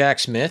Counsel Jack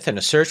Smith and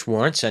a search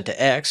warrant sent to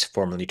X,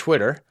 formerly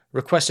Twitter,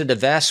 requested a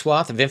vast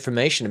swath of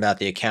information about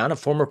the account of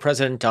former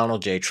President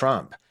Donald J.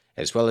 Trump,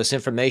 as well as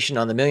information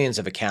on the millions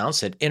of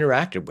accounts that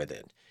interacted with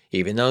it,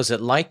 even those that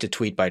liked a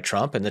tweet by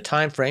Trump in the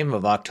time frame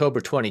of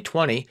October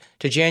 2020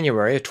 to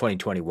January of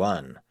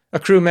 2021. A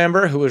crew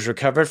member who was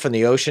recovered from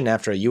the ocean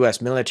after a U.S.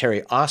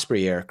 military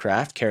Osprey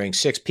aircraft carrying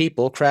 6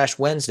 people crashed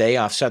Wednesday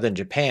off southern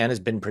Japan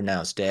has been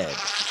pronounced dead.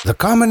 The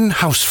common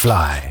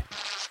housefly,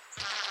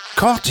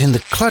 caught in the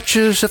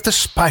clutches of the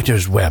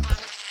spider's web.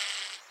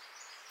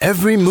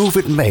 Every move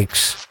it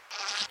makes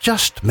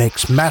just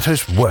makes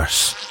matters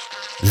worse.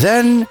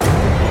 Then,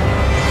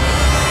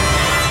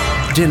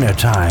 dinner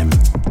time.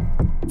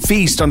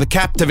 Feast on the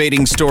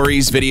captivating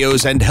stories,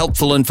 videos, and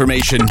helpful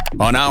information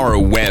on our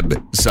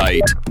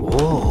website.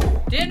 Whoa.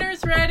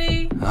 Dinner's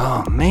ready.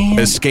 Oh, man.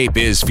 Escape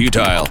is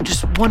futile.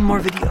 Just one more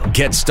video.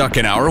 Get stuck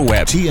in our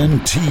web.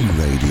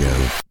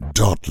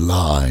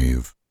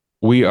 TNTRadio.live.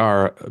 We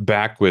are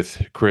back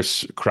with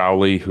Chris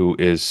Crowley, who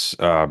is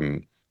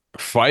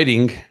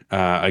fighting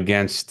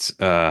against,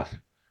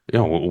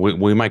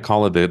 we might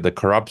call it the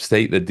corrupt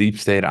state, the deep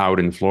state out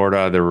in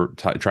Florida. They're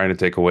trying to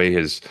take away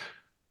his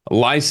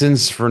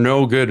license for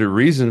no good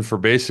reason, for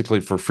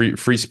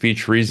free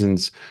speech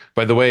reasons.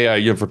 By the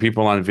way, for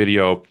people on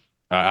video,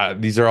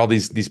 these are all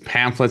these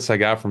pamphlets I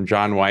got from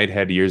John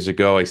Whitehead years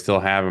ago. I still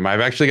have them. I've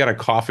actually got a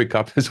coffee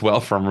cup as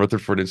well from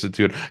Rutherford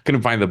Institute.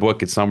 Couldn't find the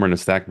book. It's somewhere in a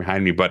stack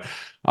behind me. But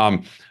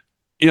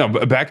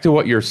back to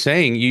what you're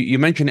saying, you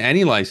mentioned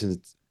any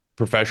licensed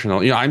professional.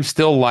 I'm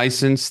still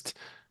licensed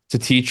to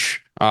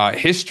teach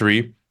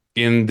history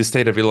in the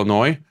state of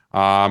Illinois.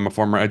 I'm a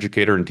former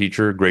educator and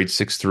teacher, grades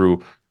 6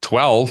 through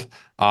 12.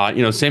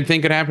 Same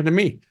thing could happen to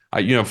me.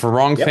 For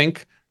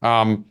wrongthink,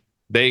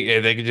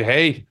 They could,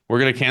 hey, we're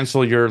going to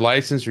cancel your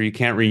license, or you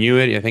can't renew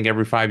it. I think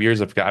every 5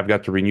 years I've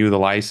got to renew the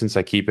license.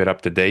 I keep it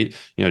up to date.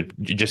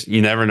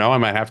 You never know. I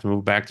might have to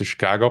move back to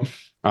Chicago.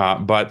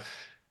 But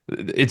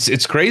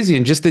it's crazy.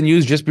 And just the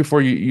news just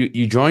before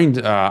you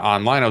joined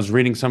online, I was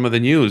reading some of the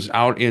news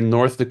out in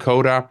North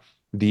Dakota.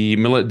 The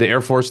Air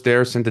Force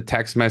there sent a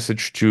text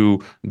message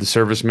to the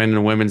servicemen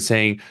and women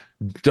saying,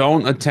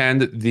 don't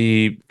attend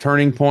the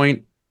Turning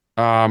Point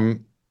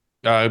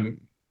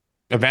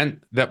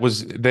event that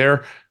was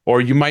there,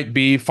 or you might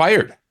be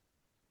fired.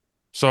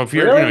 So if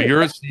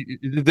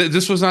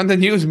this was on the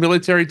news,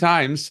 Military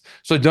Times.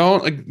 So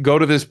don't go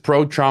to this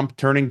pro-Trump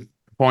Turning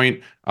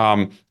Point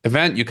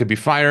event. You could be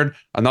fired.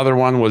 Another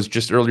one was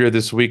just earlier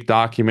this week,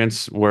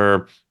 documents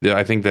where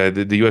I think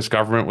the U.S.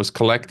 government was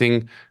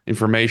collecting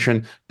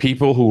information.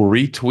 People who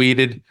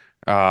retweeted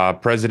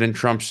President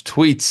Trump's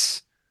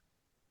tweets,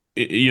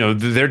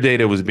 their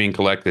data was being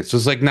collected. So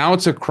it's like now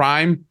it's a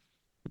crime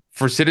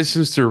for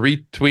citizens to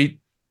retweet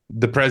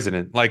the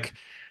president.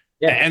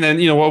 And then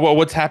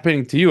what's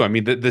happening to you? I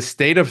mean, the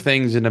state of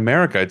things in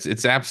America,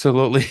 it's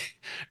absolutely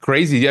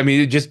crazy. I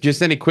mean,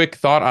 just any quick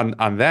thought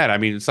on that. I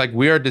mean, it's like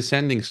we are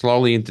descending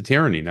slowly into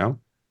tyranny, no?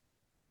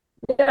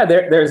 Yeah,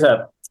 there's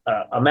a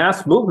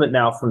mass movement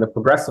now from the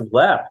progressive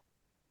left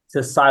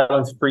to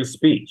silence free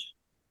speech,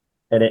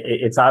 and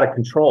it's out of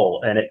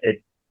control. And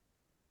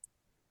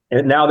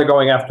now they're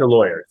going after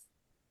lawyers.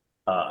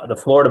 The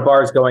Florida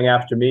bar is going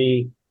after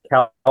me.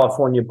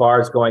 California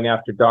bar is going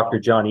after Dr.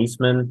 John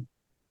Eastman.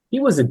 He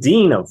was a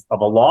dean of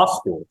a law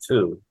school,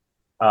 too.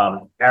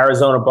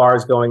 Arizona bar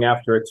is going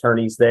after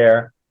attorneys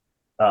there.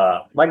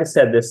 Like I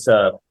said, this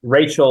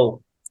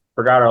Rachel,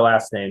 forgot her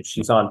last name.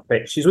 She's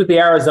with the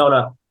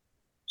Arizona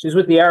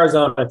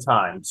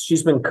Times.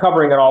 She's been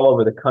covering it all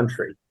over the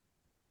country.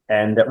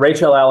 And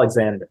Rachel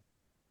Alexander.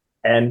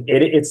 And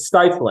it's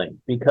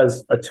stifling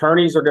because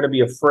attorneys are going to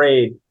be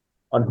afraid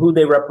on who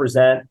they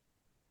represent,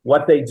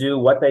 what they do,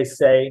 what they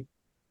say.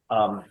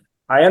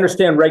 I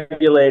understand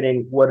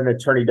regulating what an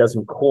attorney does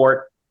in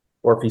court,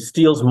 or if he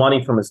steals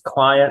money from his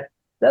client,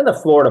 then the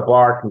Florida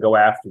bar can go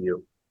after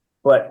you.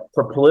 But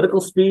for political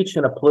speech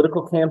in a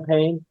political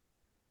campaign,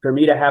 for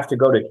me to have to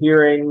go to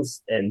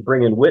hearings and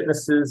bring in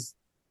witnesses,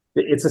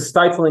 it's a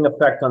stifling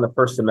effect on the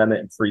First Amendment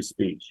and free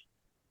speech.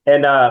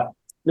 And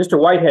Mr.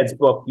 Whitehead's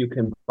book you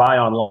can buy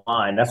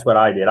online. That's what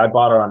I did. I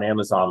bought it on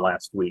Amazon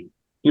last week.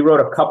 He wrote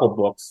a couple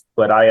books,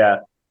 but I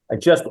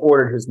just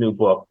ordered his new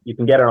book. You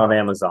can get it on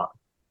Amazon.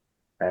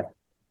 Okay.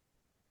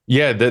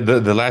 Yeah,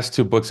 the last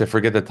two books, I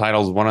forget the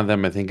titles. One of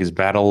them, I think, is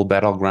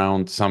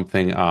Battleground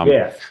something.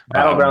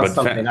 Battleground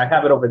something. I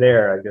have it over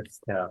there, I guess.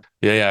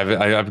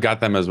 Yeah, I've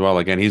got them as well.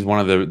 Again, he's one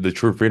of the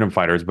true freedom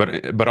fighters.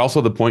 But also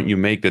the point you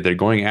make that they're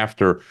going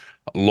after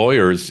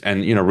lawyers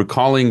and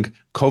recalling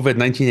COVID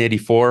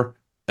 1984,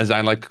 as I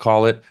like to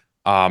call it.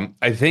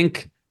 I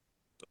think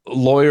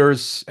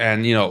lawyers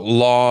and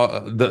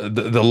law,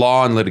 the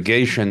law and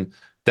litigation,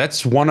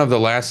 that's one of the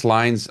last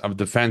lines of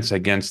defense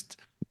against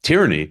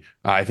tyranny.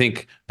 I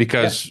think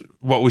because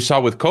what we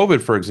saw with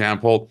COVID, for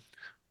example,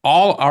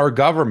 all our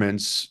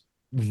governments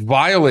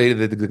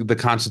violated the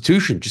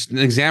Constitution. Just an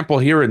example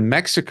here in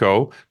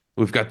Mexico,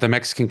 we've got the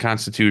Mexican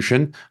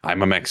Constitution.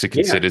 I'm a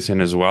Mexican citizen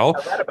as well.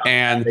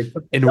 And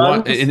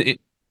what?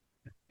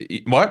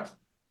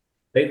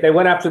 They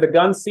went after the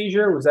gun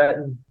seizure. Was that?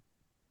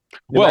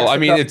 Well, I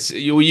mean, it's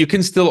you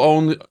can still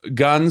own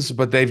guns,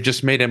 but they've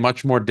just made it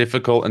much more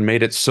difficult and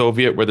made it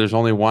Soviet, where there's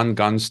only one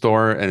gun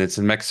store, and it's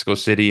in Mexico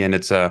City, and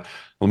it's a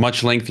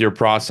much lengthier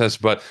process.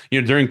 But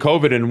during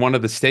COVID, in one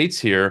of the states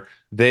here,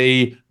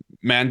 they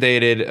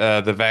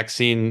mandated the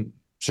vaccine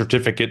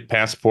certificate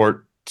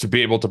passport to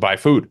be able to buy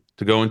food,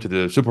 to go into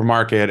the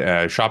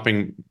supermarket,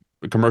 shopping,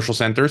 commercial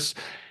centers,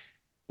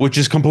 which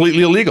is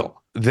completely illegal.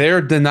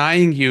 They're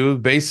denying you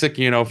basic,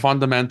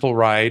 fundamental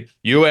right,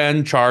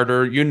 UN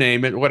charter, you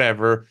name it,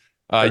 whatever.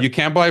 You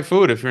can't buy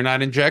food if you're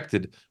not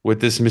injected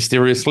with this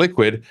mysterious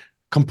liquid,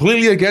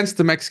 completely against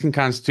the Mexican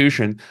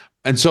Constitution.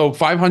 And so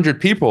 500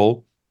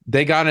 people,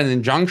 they got an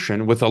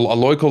injunction with a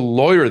local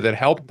lawyer that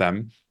helped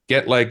them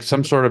get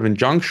some sort of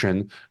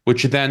injunction,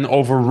 which then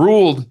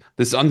overruled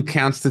this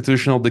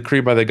unconstitutional decree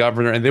by the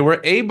governor. And they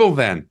were able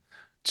then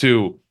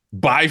to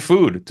buy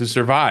food to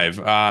survive.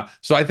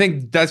 So I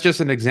think that's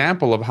just an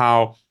example of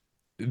how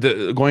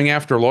going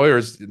after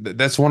lawyers,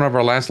 that's one of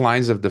our last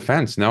lines of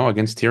defense, no,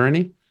 against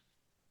tyranny?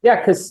 Yeah,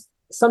 because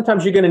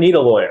sometimes you're going to need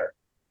a lawyer.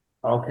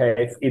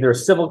 Okay, either a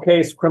civil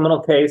case, criminal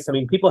case. I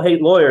mean, people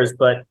hate lawyers,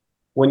 but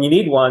when you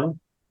need one,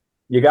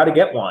 you got to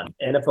get one.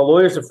 And if a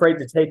lawyer's afraid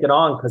to take it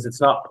on because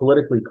it's not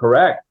politically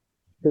correct,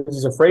 because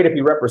he's afraid if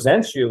he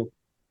represents you,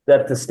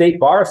 that the State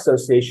Bar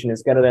Association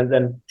is going to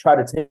then try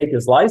to take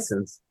his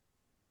license,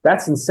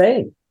 that's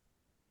insane.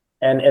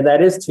 And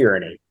that is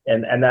tyranny.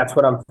 And that's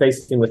what I'm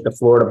facing with the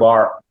Florida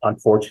bar,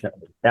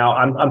 unfortunately. Now,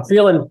 I'm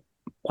feeling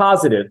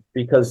positive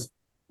because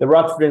the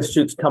Rutherford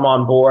Institute's come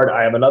on board.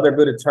 I have another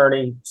good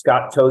attorney,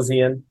 Scott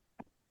Tozian.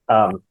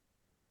 I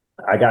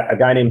got a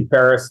guy named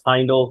Ferris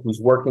Heindel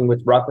who's working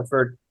with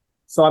Rutherford.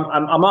 So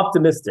I'm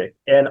optimistic.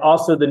 And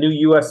also the new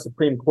U.S.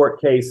 Supreme Court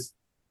case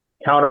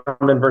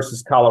Counterman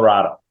versus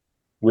Colorado,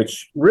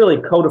 which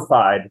really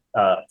codified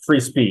free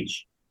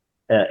speech,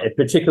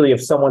 particularly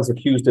if someone's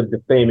accused of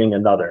defaming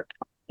another.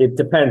 It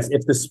depends.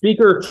 If the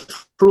speaker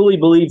truly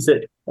believes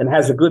it and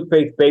has a good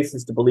faith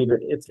basis to believe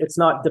it, it's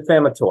not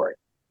defamatory.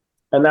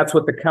 And that's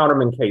what the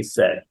Counterman case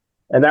said.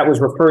 And that was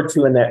referred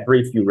to in that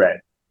brief you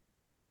read.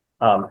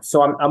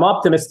 So I'm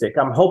optimistic.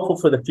 I'm hopeful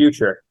for the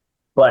future.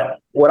 But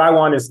what I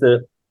want is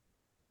the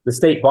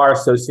state bar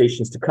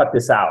associations to cut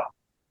this out.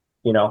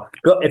 You know,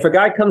 if a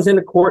guy comes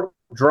into court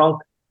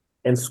drunk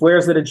and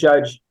swears at a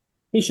judge,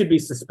 he should be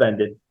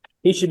suspended.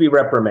 He should be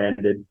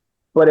reprimanded.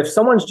 But if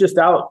someone's just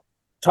out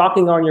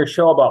talking on your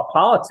show about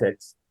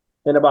politics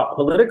and about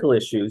political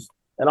issues,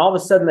 and all of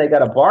a sudden they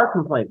got a bar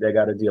complaint they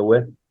got to deal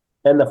with,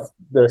 and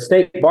the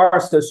state bar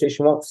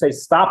association won't say,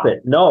 stop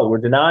it. No, we're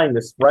denying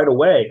this right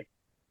away.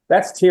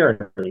 That's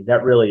tyranny.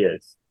 That really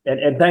is.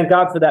 And thank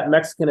God for that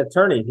Mexican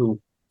attorney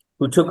who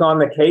took on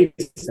the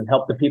case and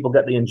helped the people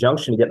get the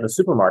injunction to get in the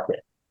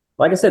supermarket.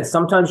 Like I said,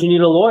 sometimes you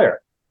need a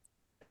lawyer,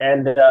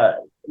 and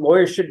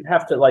lawyers shouldn't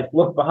have to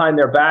look behind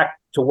their back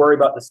to worry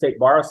about the state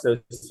bar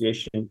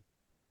association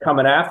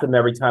coming after them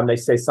every time they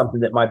say something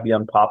that might be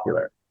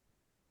unpopular.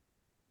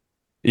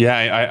 Yeah,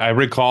 I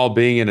recall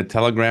being in a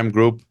Telegram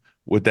group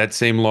with that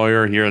same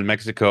lawyer here in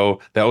Mexico.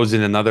 That was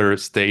in another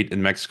state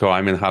in Mexico.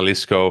 I'm in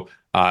Jalisco.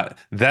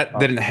 That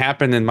didn't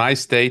happen in my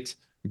state,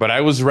 but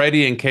I was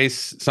ready in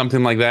case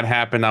something like that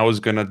happened. I was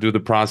going to do the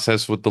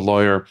process with the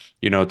lawyer,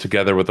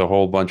 together with a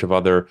whole bunch of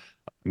other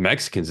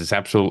Mexicans. It's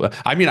absolutely.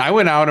 I mean, I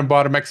went out and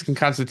bought a Mexican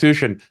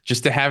Constitution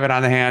just to have it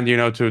on hand,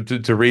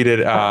 to read it,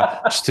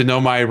 just to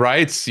know my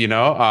rights,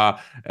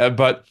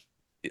 but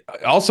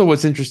also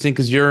what's interesting,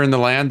 because you're in the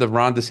land of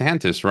Ron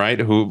DeSantis,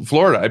 right?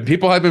 Florida.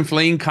 People have been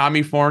fleeing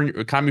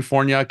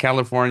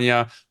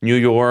California, New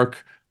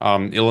York,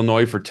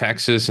 Illinois for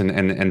Texas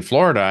and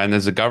Florida. And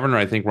as a governor,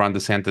 I think Ron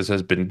DeSantis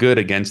has been good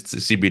against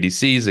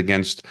CBDCs,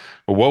 against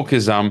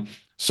wokeism.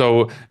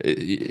 So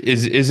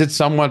is it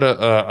somewhat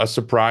a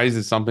surprise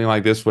that something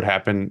like this would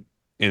happen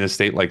in a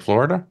state like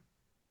Florida?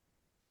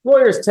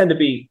 Lawyers tend to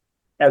be,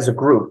 as a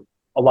group,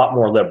 a lot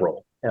more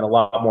liberal, and a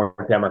lot more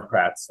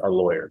Democrats are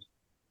lawyers.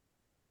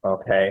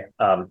 Okay.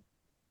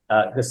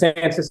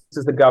 DeSantis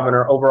is the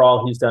governor.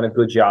 Overall, he's done a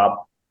good job,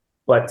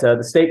 but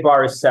the state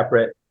bar is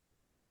separate.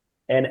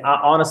 And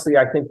honestly,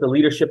 I think the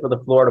leadership of the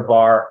Florida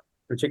bar,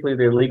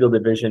 particularly the legal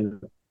division,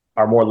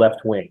 are more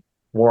left-wing,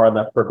 more on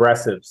the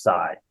progressive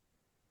side.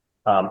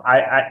 Ron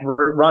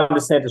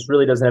DeSantis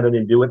really doesn't have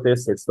anything to do with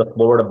this. It's the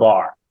Florida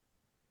bar.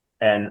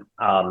 And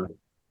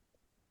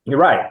you're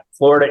right.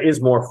 Florida is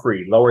more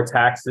free, lower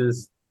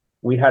taxes.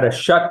 We had a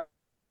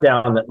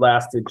shutdown that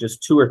lasted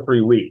just 2 or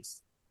 3 weeks.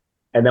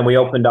 And then we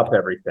opened up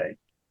everything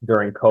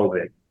during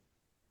COVID.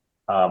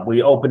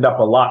 We opened up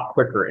a lot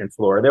quicker in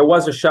Florida. There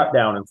was a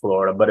shutdown in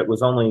Florida, but it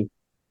was only,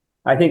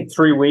 I think,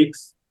 3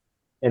 weeks,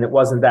 and it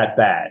wasn't that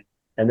bad.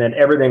 And then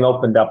everything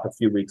opened up a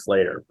few weeks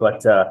later.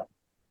 But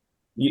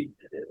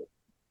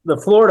the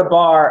Florida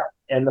bar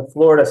and the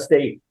Florida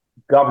state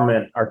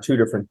government are two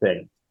different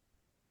things.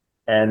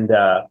 And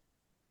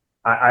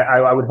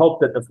I would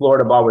hope that the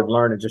Florida bar would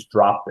learn and just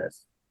drop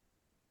this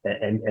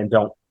and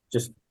don't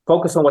just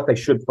focus on what they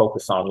should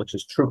focus on, which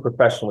is true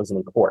professionalism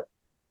in court,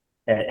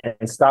 and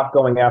stop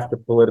going after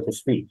political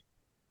speech.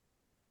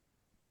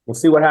 We'll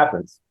see what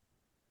happens.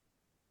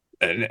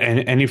 And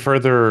any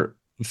further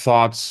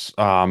thoughts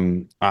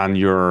on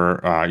your,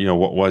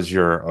 what was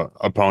your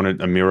opponent,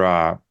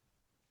 Amira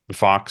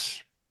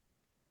Fox?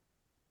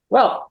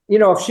 Well,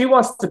 if she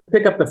wants to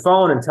pick up the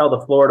phone and tell the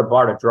Florida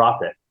bar to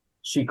drop it,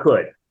 she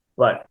could.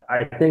 But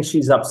I think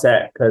she's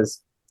upset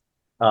because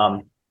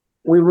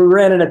we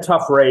ran in a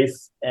tough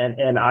race,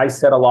 and I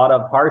said a lot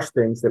of harsh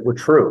things that were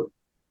true.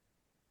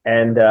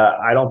 And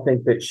I don't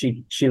think that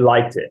she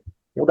liked it.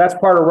 Well, that's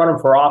part of running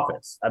for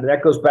office. I mean,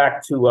 that goes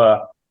back to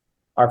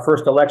our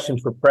first election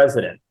for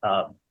president.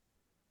 I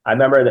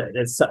remember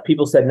that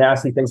people said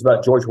nasty things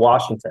about George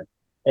Washington.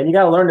 And you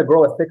got to learn to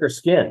grow a thicker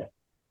skin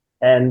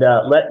and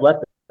let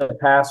the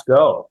past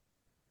go.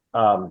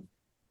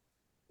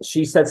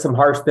 She said some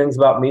harsh things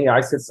about me.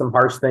 I said some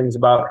harsh things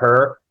about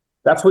her.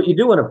 That's what you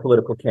do in a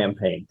political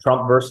campaign.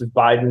 Trump versus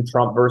Biden,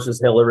 Trump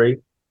versus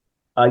Hillary.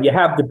 You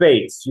have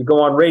debates. You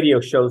go on radio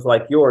shows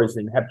like yours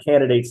and have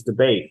candidates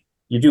debate.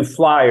 You do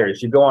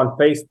flyers. You go on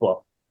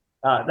Facebook.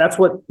 That's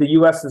what the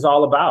U.S. is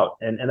all about.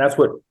 And that's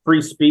what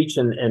free speech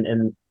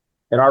and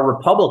our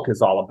republic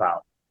is all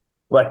about.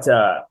 But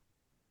her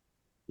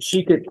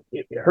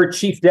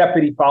chief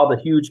deputy filed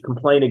a huge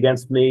complaint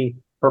against me.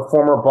 Her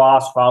former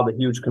boss filed a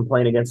huge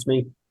complaint against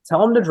me.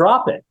 Tell him to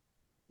drop it.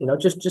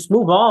 Just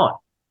move on.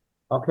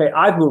 Okay,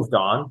 I've moved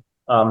on.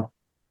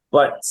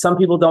 But some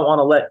people don't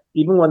want to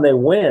even when they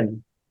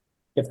win,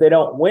 if they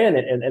don't win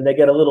and they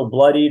get a little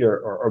bloodied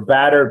or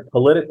battered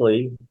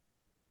politically,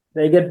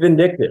 they get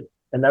vindictive.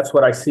 And that's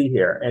what I see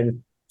here.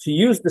 And to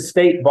use the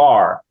state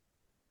bar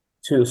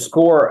to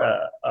score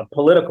a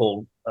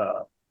political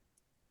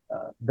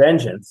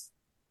vengeance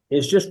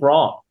is just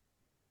wrong.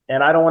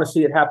 And I don't want to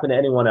see it happen to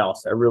anyone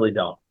else. I really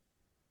don't.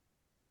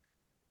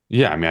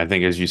 Yeah, I mean, I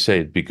think as you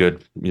say, it'd be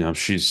good.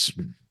 She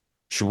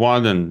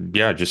won, and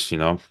yeah, just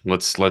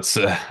let's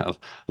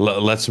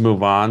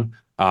move on.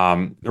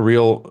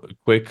 Real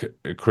quick,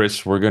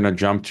 Chris, we're gonna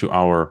jump to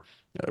our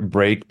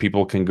break.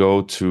 People can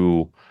go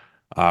to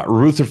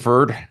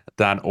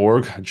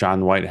Rutherford.org,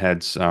 John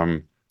Whitehead's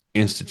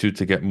institute,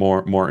 to get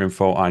more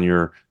info on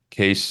your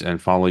case,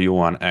 and follow you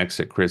on X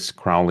at Chris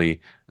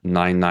Crowley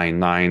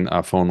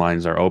 999. Phone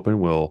lines are open.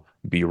 We'll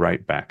be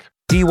right back.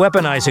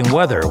 De-weaponizing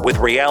weather with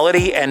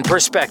reality and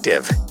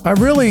perspective. I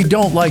really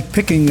don't like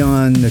picking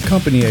on the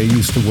company I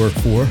used to work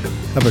for.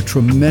 I have a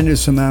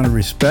tremendous amount of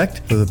respect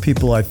for the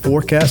people I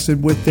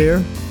forecasted with there,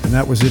 and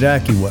that was at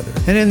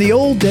AccuWeather. And in the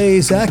old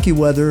days,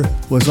 AccuWeather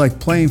was like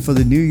playing for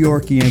the New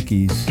York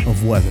Yankees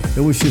of weather.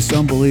 It was just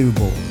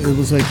unbelievable. It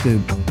was like the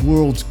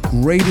world's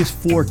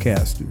greatest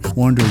forecasters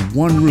were under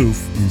one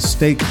roof in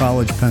State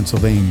College,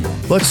 Pennsylvania.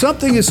 But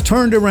something has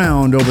turned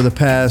around over the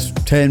past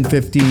 10,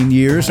 15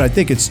 years. I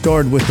think it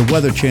started with the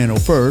Weather Channel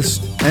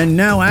first, and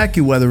now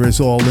AccuWeather is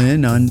all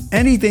in on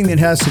anything that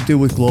has to do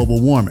with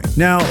global warming.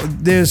 Now,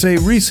 there's a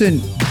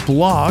recent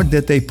blog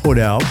that they put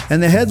out,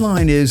 and the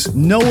headline is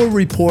NOAA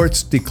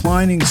reports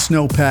declining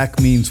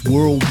snowpack means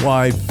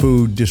worldwide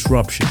food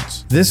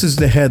disruptions. This is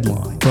the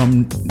headline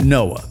from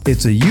NOAA.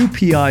 It's a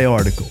UPI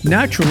article.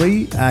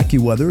 Naturally,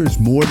 AccuWeather is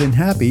more than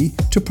happy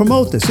to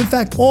promote this. In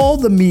fact, all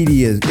the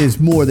media is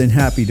more than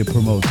happy to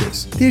promote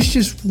this. There's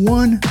just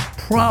one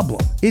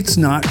problem. It's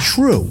not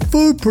true.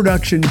 Food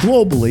production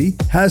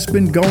globally has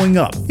been going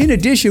up. In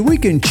addition, we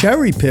can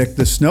cherry pick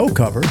the snow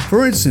cover.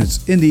 For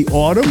instance, in the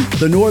autumn,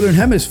 the northern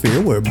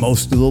hemisphere, where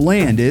most of the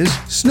land is,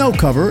 snow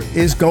cover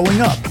is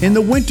going up. In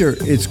the winter,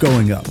 it's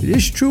going up. It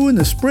is true in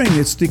the spring,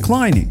 it's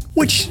declining.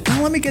 Which,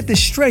 now let me get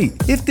this straight.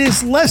 If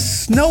there's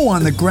less snow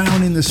on the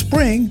ground in the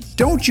spring,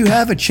 don't you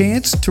have a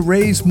chance to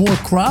raise more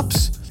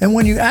crops? And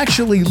when you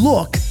actually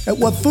look at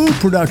what food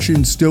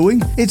production's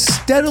doing, it's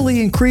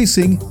steadily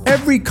increasing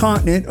every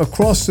continent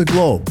across the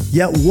globe.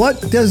 Yet what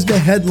does the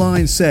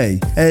headline say?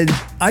 And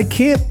I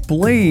can't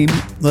blame,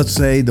 let's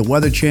say, the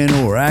Weather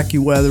Channel or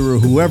AccuWeather or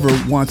whoever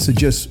wants to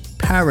just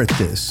parrot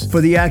this for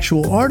the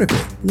actual article.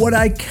 What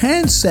I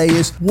can say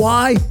is,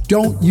 why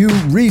don't you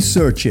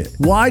research it?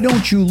 Why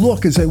don't you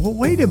look and say, well,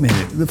 wait a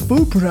minute, the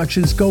food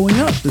production is going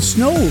up, the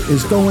snow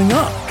is going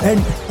up,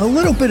 and a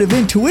little bit of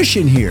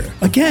intuition here.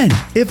 Again,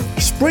 if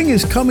spring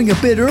is coming a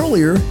bit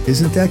earlier,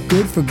 isn't that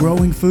good for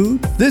growing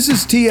food? This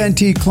is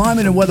TNT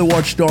climate and weather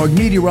watchdog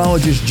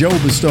meteorologist Joe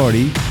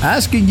Bastardi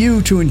asking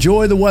you to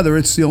enjoy the weather.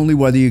 It's the only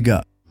weather you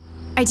got.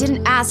 I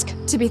didn't ask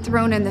to be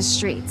thrown in the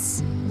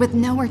streets with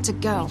nowhere to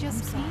go.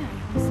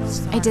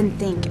 I didn't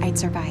think I'd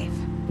survive.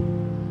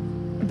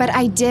 But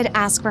I did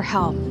ask for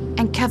help,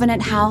 and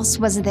Covenant House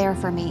was there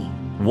for me.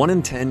 1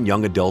 in 10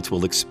 young adults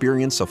will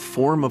experience a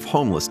form of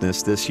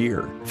homelessness this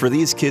year. For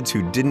these kids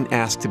who didn't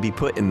ask to be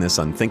put in this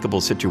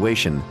unthinkable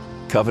situation,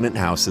 Covenant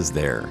House is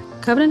there.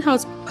 Covenant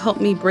House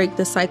helped me break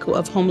the cycle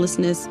of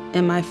homelessness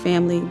in my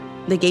family.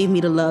 They gave me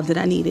the love that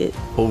I needed.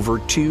 Over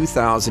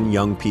 2,000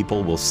 young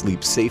people will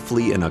sleep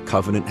safely in a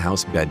Covenant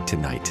House bed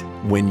tonight.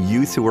 When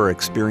youth who are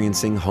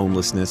experiencing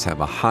homelessness have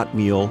a hot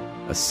meal,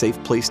 a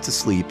safe place to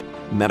sleep,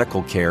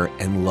 medical care,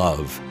 and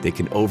love, they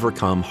can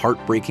overcome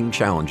heartbreaking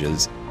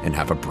challenges and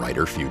have a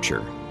brighter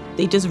future.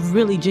 They just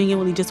really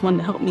genuinely just wanted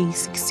to help me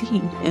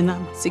succeed, and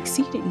I'm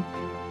succeeding.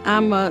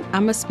 I'm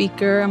a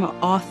speaker, I'm an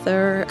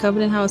author.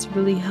 Covenant House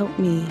really helped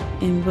me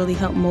and really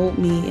helped mold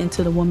me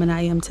into the woman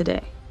I am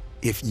today.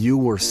 If you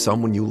or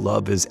someone you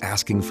love is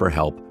asking for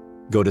help,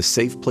 go to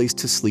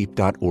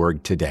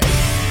safeplacetosleep.org today.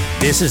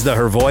 This is the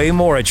Hrvoje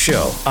Morić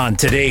Show on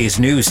today's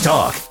News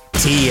Talk,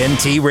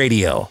 TNT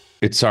Radio.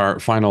 It's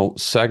our final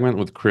segment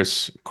with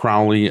Chris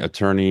Crowley,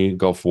 attorney,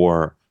 Gulf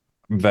War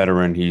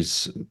veteran.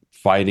 He's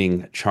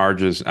fighting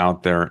charges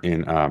out there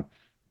in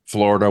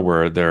Florida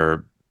where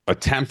they're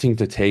attempting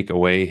to take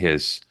away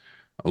his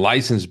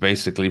license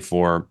basically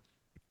for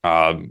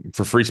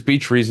free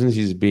speech reasons.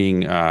 He's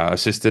being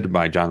assisted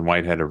by John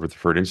Whitehead of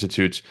Rutherford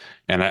Institute.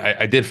 And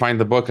I did find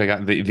the book. I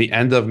got the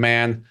End of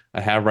Man.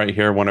 I have right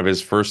here one of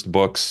his first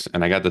books,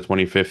 and I got the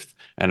 25th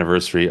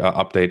anniversary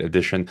update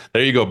edition.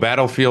 There you go,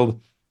 Battlefield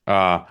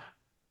America.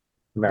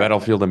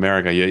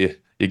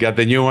 You got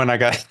the new one. I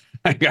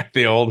got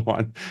the old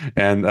one,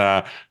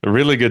 and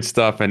really good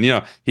stuff. And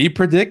he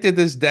predicted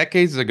this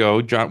decades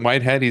ago. John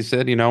Whitehead, he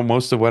said,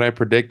 most of what I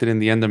predicted in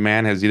The End of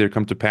Man has either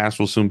come to pass,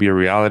 will soon be a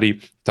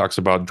reality. He talks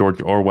about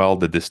George Orwell,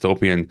 the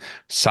dystopian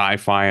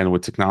sci-fi, and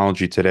with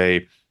technology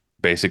today,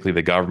 basically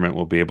the government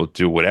will be able to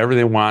do whatever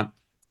they want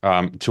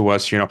to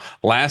us.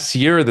 Last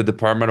year, the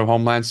Department of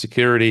Homeland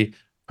Security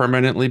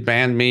permanently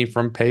banned me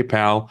from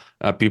PayPal.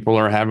 People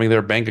are having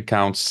their bank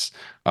accounts.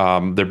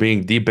 They're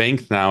being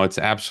debanked now. It's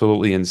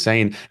absolutely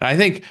insane. And I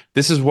think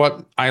this is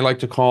what I like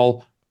to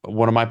call,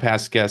 one of my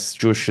past guests,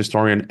 Jewish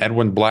historian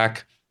Edwin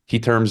Black, he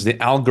terms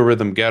the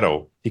algorithm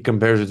ghetto. He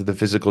compares it to the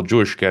physical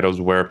Jewish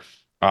ghettos where,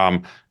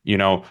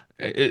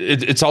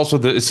 it's also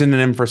the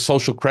synonym for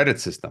social credit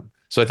system.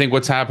 So I think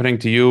what's happening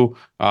to you,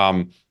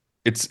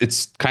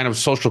 it's kind of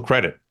social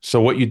credit.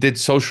 So what you did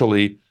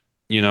socially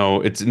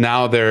it's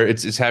now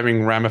it's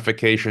having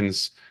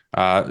ramifications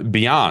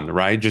beyond,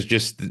 right?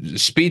 Just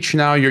speech.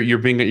 Now you're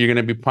going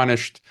to be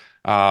punished,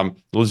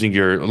 losing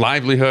your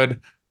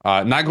livelihood,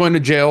 not going to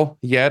jail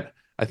yet.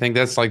 I think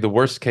that's like the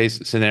worst case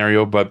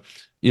scenario. But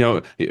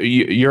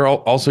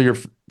your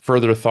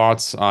further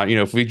thoughts.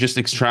 If we just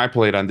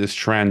extrapolate on this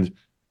trend,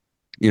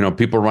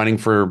 people running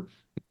for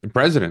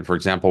president, for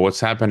example, what's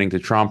happening to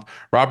Trump?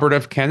 Robert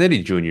F.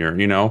 Kennedy Jr.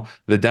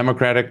 The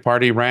Democratic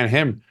Party ran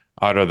him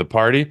out of the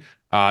party.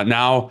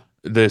 Now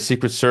the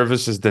Secret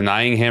Service is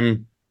denying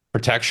him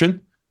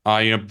protection.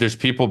 There's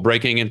people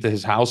breaking into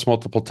his house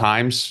multiple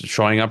times,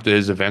 showing up to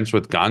his events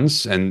with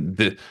guns.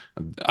 And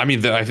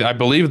I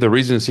believe the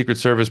reason Secret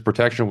Service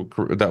protection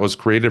that was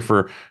created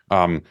for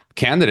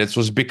candidates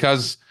was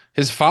because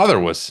his father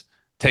was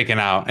taken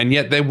out, and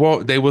yet they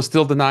will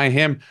still deny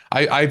him.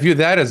 I view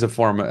that as a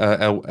form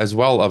as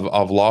well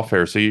of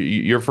lawfare. So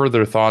your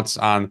further thoughts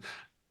on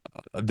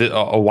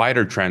a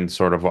wider trend,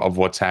 sort of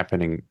what's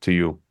happening to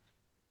you?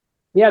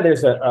 Yeah,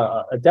 there's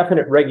a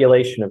definite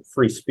regulation of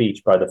free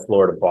speech by the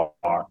Florida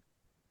bar,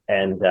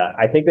 and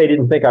I think they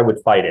didn't think I would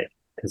fight it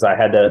because I've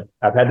had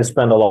to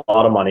spend a lot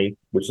of money,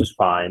 which is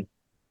fine,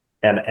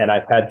 and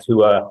I've had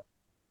to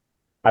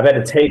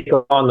take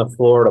on the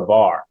Florida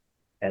bar,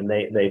 and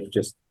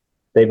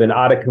they've been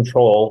out of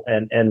control,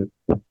 and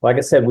like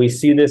I said, we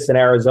see this in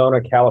Arizona,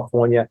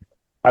 California.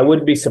 I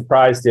wouldn't be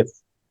surprised if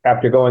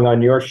after going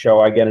on your show,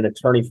 I get an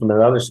attorney from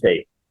another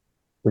state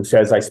who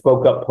says I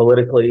spoke up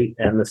politically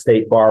and the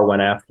state bar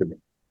went after me.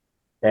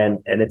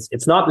 And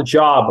it's not the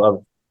job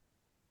of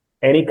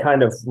any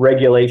kind of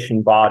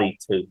regulation body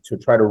to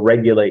try to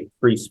regulate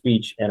free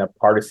speech in a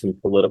partisan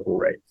political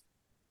race.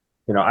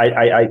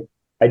 I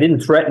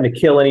didn't threaten to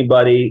kill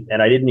anybody,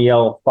 and I didn't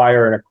yell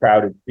fire in a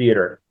crowded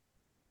theater.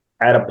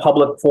 At a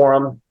public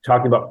forum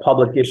talking about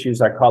public issues,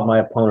 I called my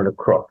opponent a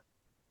crook.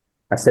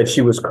 I said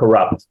she was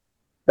corrupt.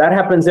 That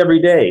happens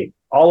every day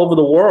all over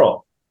the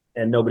world,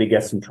 and nobody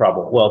gets in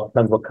trouble. Well, it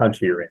depends what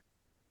country you're in.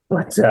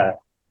 But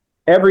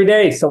every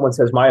day someone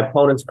says my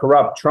opponent's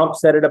corrupt. Trump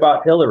said it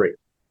about Hillary.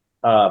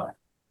 I'm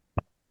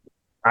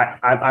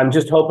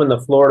just hoping the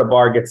Florida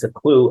bar gets a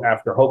clue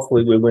after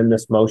hopefully we win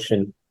this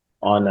motion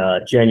on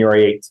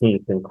January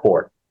 18th in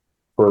court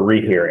for a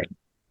rehearing.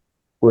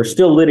 We're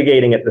still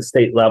litigating at the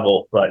state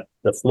level, but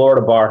the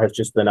Florida bar has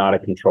just been out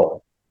of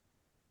control.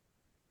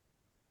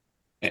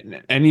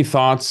 Any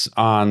thoughts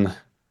on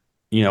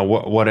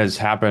what has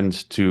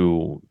happened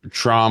to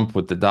Trump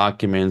with the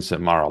documents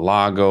at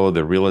Mar-a-Lago,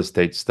 the real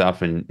estate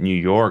stuff in New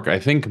York? I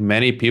think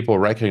many people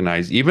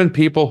recognize, even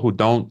people who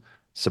don't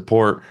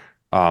support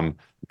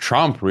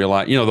Trump,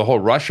 realize, the whole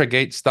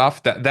Russiagate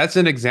stuff. That's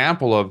an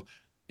example of,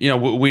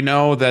 we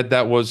know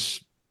that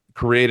was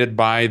created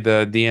by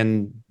the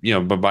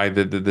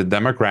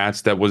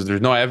Democrats.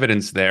 There's no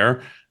evidence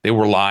there. They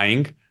were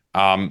lying.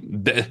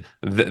 They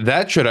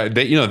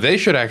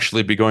should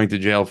actually be going to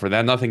jail for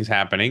that. Nothing's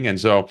happening, and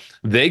so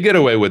they get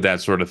away with that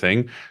sort of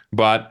thing.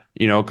 But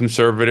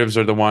conservatives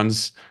are the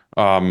ones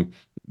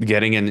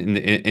getting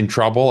in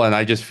trouble, and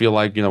I just feel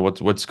like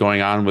what's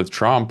going on with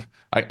Trump.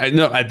 I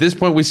know at this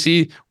point we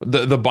see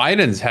the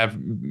Bidens have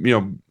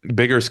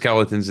bigger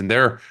skeletons in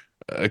their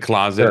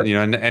closet.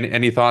 Sure. And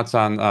any thoughts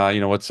on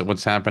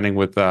what's happening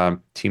with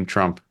Team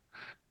Trump?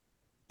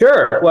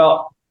 Sure.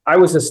 Well, I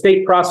was a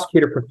state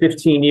prosecutor for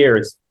 15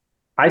 years.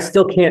 I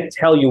still can't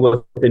tell you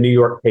what the New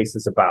York case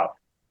is about.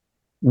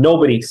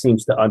 Nobody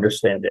seems to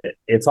understand it.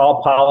 It's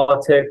all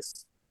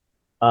politics.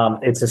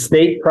 It's a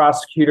state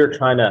prosecutor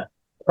trying to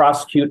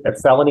prosecute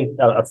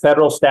a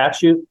federal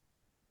statute.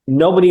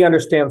 Nobody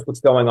understands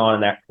what's going on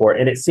in that court.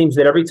 And it seems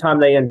that every time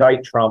they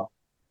indict Trump,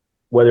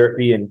 whether it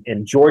be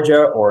in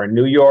Georgia or in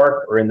New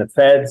York or in the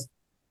feds,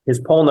 his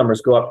poll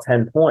numbers go up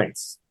 10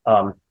 points.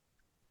 I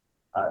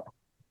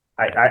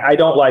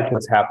don't like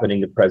what's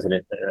happening to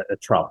President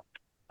Trump.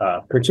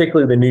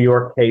 Particularly the New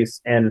York case,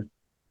 and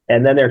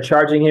then they're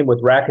charging him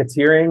with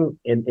racketeering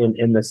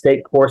in the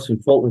state courts in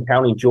Fulton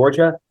County,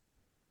 Georgia.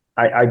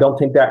 I don't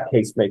think that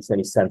case makes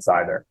any sense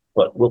either.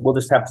 But we'll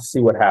just have to see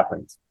what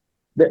happens.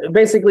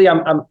 Basically,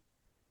 and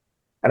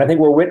I think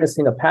we're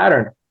witnessing a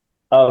pattern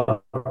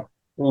of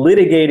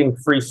litigating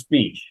free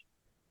speech.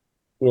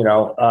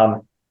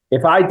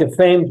 If I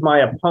defamed my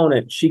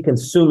opponent, she can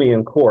sue me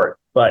in court,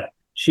 but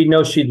she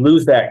knows she'd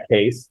lose that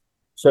case.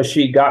 So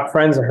she got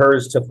friends of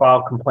hers to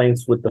file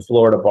complaints with the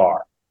Florida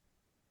bar.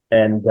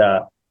 And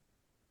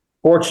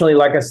fortunately,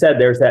 like I said,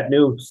 there's that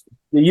news.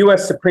 The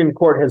U.S. Supreme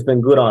Court has been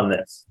good on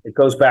this. It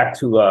goes back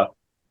to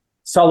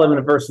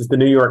Sullivan versus the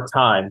New York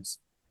Times,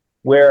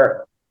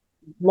 where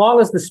long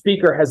as the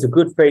speaker has a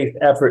good faith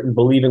effort in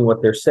believing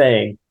what they're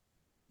saying,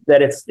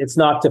 that it's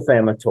not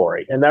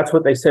defamatory. And that's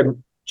what they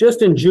said.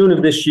 Just in June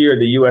of this year,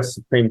 the U.S.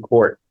 Supreme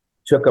Court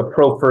took a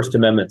pro-First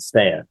Amendment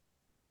stand.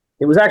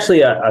 It was actually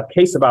a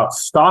case about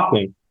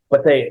stalking,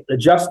 but the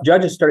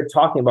judges started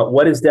talking about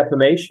what is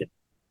defamation.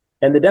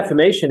 And the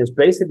defamation is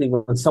basically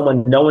when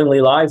someone knowingly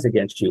lies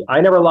against you.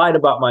 I never lied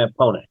about my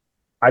opponent.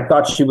 I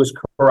thought she was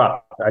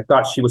corrupt. I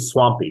thought she was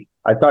swampy.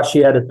 I thought she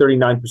had a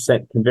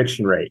 39%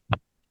 conviction rate.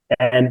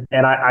 And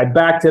I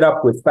backed it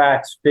up with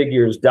facts,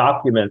 figures,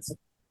 documents.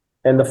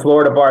 And the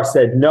Florida bar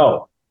said,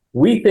 no,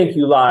 we think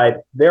you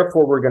lied.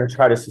 Therefore, we're going to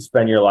try to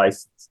suspend your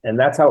license. And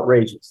that's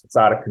outrageous. It's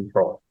out of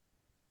control.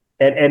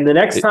 And the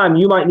next time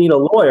you might need a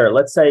lawyer,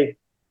 let's say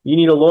you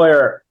need a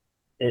lawyer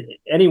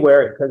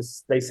anywhere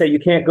because they say you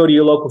can't go to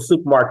your local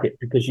supermarket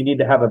because you need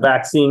to have a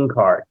vaccine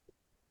card.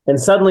 And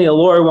suddenly a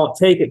lawyer won't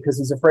take it because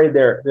he's afraid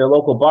their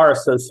local bar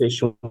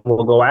association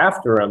will go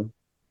after him.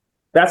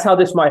 That's how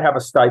this might have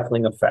a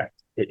stifling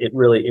effect. It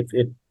really,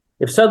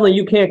 if suddenly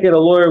you can't get a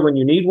lawyer when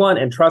you need one,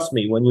 and trust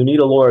me, when you need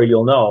a lawyer,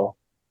 you'll know,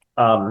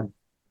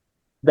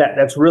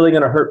 that's really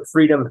going to hurt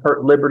freedom,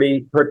 hurt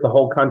liberty, hurt the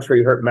whole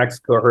country, hurt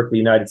Mexico, hurt the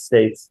United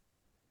States.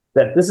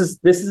 That this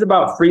is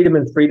about freedom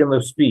and freedom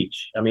of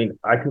speech. I mean,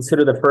 I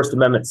consider the First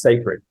Amendment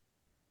sacred.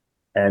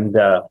 And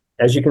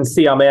as you can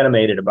see, I'm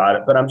animated about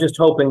it, but I'm just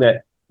hoping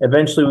that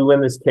eventually we win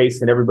this case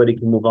and everybody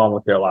can move on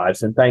with their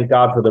lives. And thank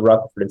God for the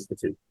Rutherford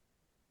Institute.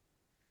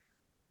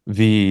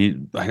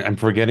 I'm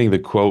forgetting the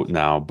quote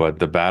now, but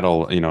the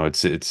battle,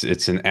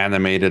 it's an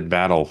animated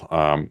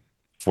battle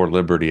for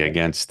liberty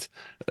against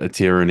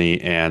tyranny.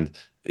 And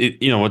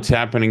what's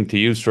happening to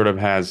you sort of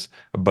has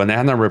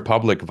Banana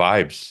Republic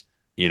vibes.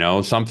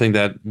 Something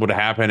that would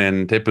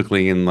happen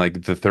typically in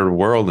like the third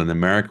world in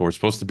America. We're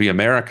supposed to be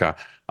America,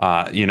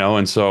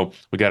 and so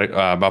we got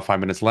about 5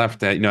 minutes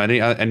left.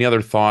 Any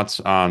other thoughts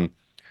on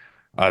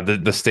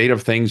the state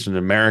of things in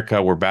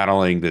America? We're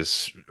battling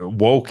this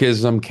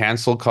wokeism,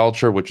 cancel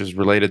culture, which is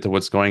related to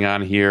what's going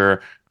on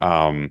here.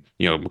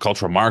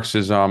 Cultural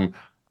Marxism,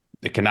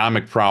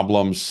 economic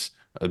problems,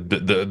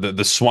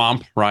 the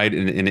swamp, right?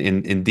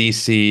 In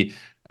DC,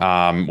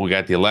 we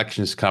got the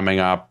elections coming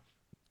up.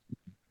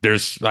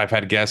 I've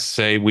had guests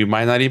say we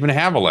might not even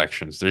have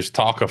elections. There's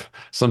talk of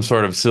some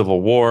sort of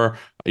civil war.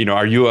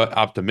 Are you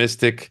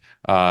optimistic?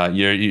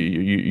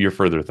 Your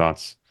further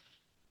thoughts?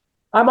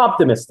 I'm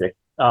optimistic.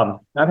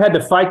 I've had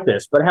to fight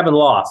this, but I haven't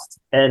lost.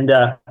 And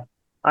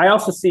I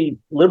also see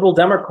liberal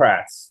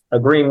Democrats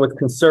agreeing with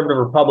conservative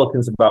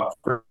Republicans about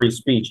free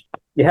speech.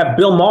 You have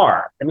Bill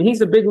Maher. I mean, he's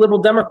a big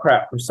liberal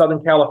Democrat from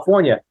Southern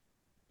California,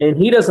 and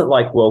he doesn't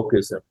like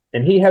wokeism.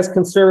 And he has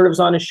conservatives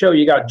on his show.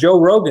 You got Joe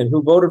Rogan,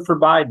 who voted for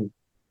Biden.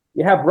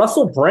 You have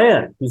Russell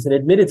Brand, who's an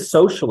admitted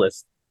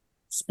socialist,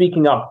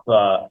 speaking up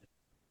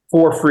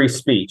for free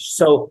speech.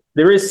 So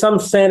there is some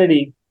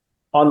sanity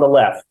on the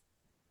left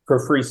for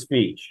free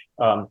speech.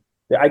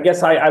 I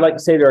guess I like to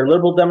say there are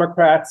liberal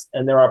Democrats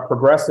and there are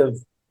progressive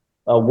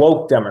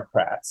woke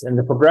Democrats. And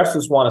the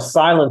progressives want to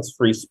silence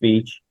free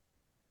speech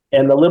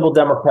and the liberal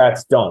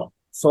Democrats don't.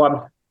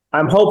 So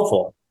I'm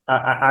hopeful.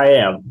 I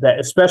am, that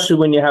especially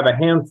when you have a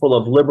handful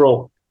of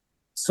liberal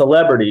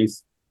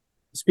celebrities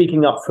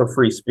speaking up for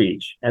free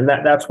speech, and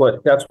that's what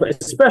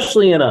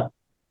especially in a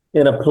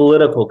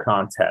political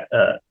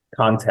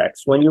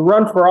context. When you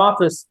run for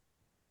office,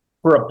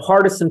 for a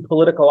partisan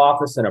political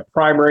office in a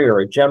primary or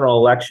a general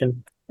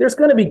election, there's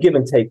going to be give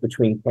and take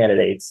between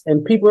candidates,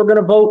 and people are going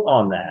to vote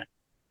on that.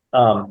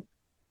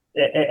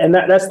 And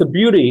that's the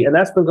beauty, and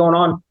that's been going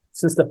on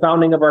since the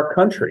founding of our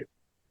country.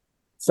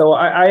 So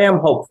I am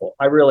hopeful.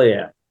 I really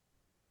am.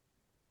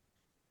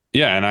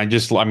 Yeah,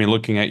 and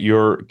looking at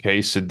your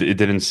case, it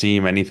didn't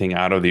seem anything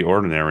out of the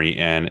ordinary,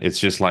 and it's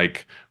just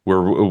like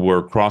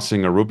we're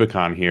crossing a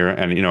Rubicon here,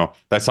 and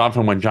that's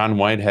often when John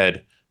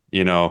Whitehead,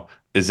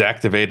 is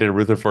activated at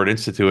Rutherford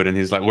Institute, and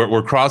he's like,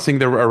 we're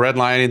crossing a red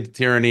line into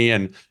tyranny,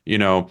 and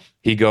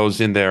he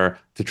goes in there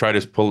to try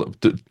to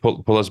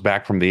pull us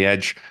back from the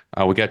edge.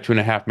 We got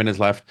 2.5 minutes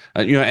left.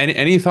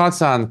 Any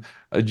thoughts on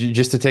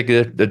just to take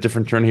a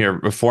different turn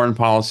here, foreign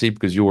policy,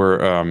 because you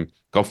were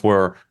Gulf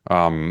War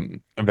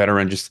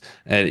veteran. Just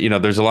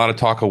there's a lot of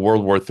talk of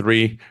World War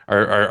III.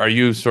 Are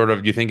you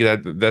do you think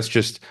that's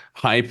just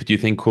hype? Do you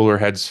think cooler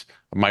heads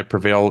might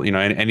prevail?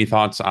 Any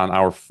thoughts on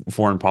our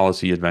foreign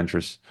policy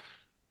adventures?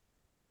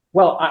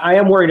 Well, I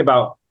am worried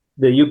about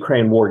the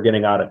Ukraine war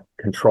getting out of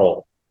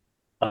control.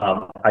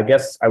 I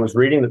guess I was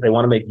reading that they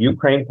want to make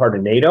Ukraine part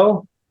of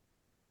NATO.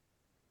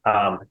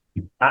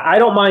 I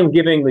don't mind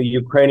giving the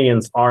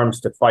Ukrainians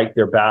arms to fight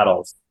their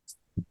battles,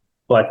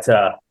 but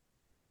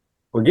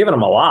we're giving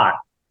them a lot,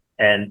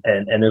 and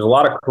there's a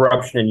lot of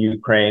corruption in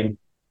Ukraine,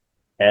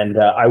 and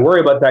I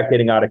worry about that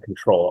getting out of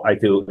control. I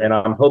do, and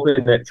I'm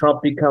hoping that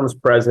Trump becomes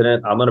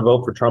president. I'm going to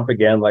vote for Trump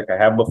again, like I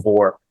have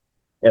before.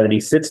 And then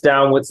he sits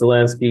down with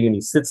Zelensky and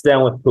he sits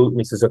down with Putin.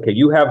 He says, okay,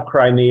 you have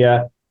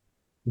Crimea.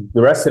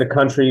 The rest of the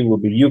country will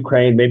be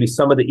Ukraine, maybe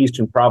some of the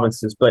eastern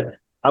provinces. But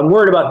I'm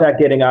worried about that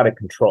getting out of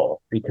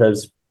control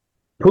because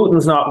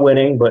Putin's not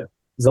winning, but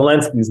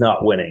Zelensky's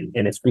not winning.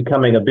 And it's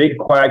becoming a big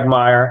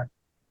quagmire.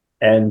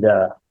 And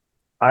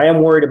I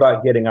am worried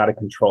about getting out of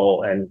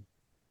control. And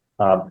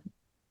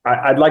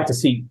I'd like to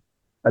see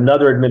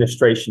another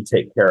administration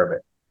take care of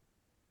it.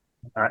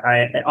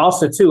 I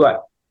also, too,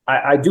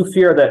 I do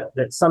fear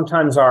that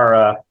sometimes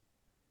and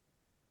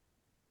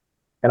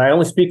I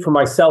only speak for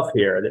myself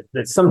here,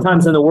 that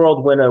sometimes in the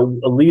world when a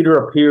leader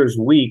appears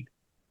weak,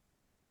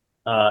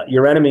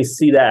 your enemies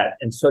see that,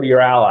 and so do your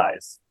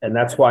allies. And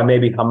that's why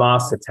maybe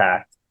Hamas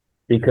attacked,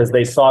 because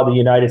they saw the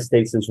United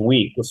States as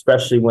weak,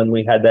 especially when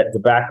we had that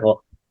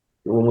debacle,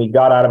 when we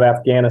got out of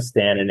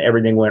Afghanistan and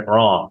everything went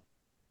wrong.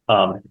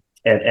 And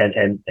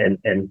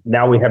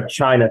now we have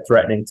China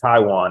threatening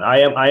Taiwan.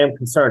 I am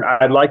concerned.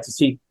 I'd like to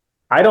see.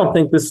 I don't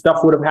think this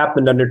stuff would have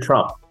happened under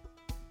Trump.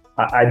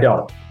 I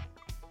don't.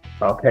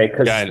 Okay,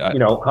 because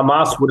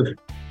Hamas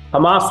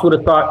would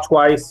have thought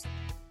twice.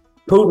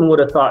 Putin would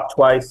have thought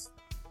twice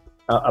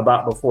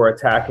about before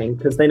attacking,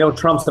 because they know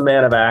Trump's a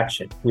man of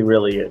action. He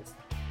really is.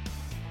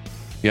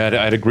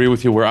 Yeah, I'd agree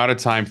with you. We're out of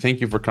time. Thank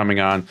you for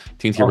coming on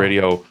TNT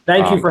Radio.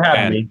 Thank you for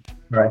having me.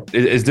 Right.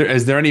 Is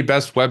there any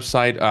best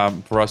website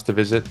for us to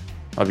visit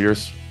of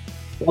yours?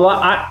 Well,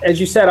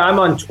 as you said, I'm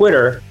on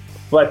Twitter,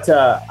 but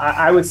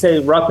I would say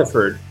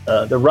Rutherford,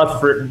 the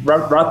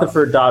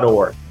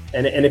Rutherford.org.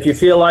 And if you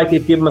feel like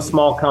it, give them a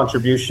small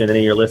contribution, any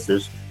of your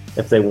listeners,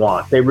 if they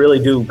want. They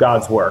really do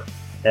God's work.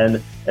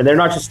 And they're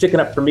not just sticking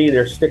up for me,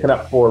 they're sticking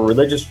up for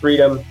religious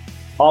freedom,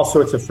 all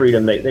sorts of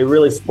freedom. They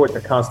really support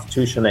the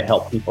Constitution. They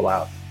help people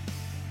out.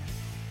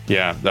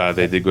 Yeah,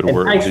 they did good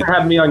work. Thanks for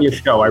having me on your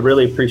show. I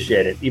really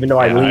appreciate it, even though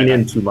I lean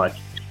in too much.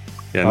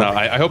 Yeah, no,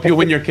 I hope you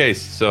win your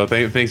case. So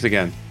thanks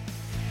again.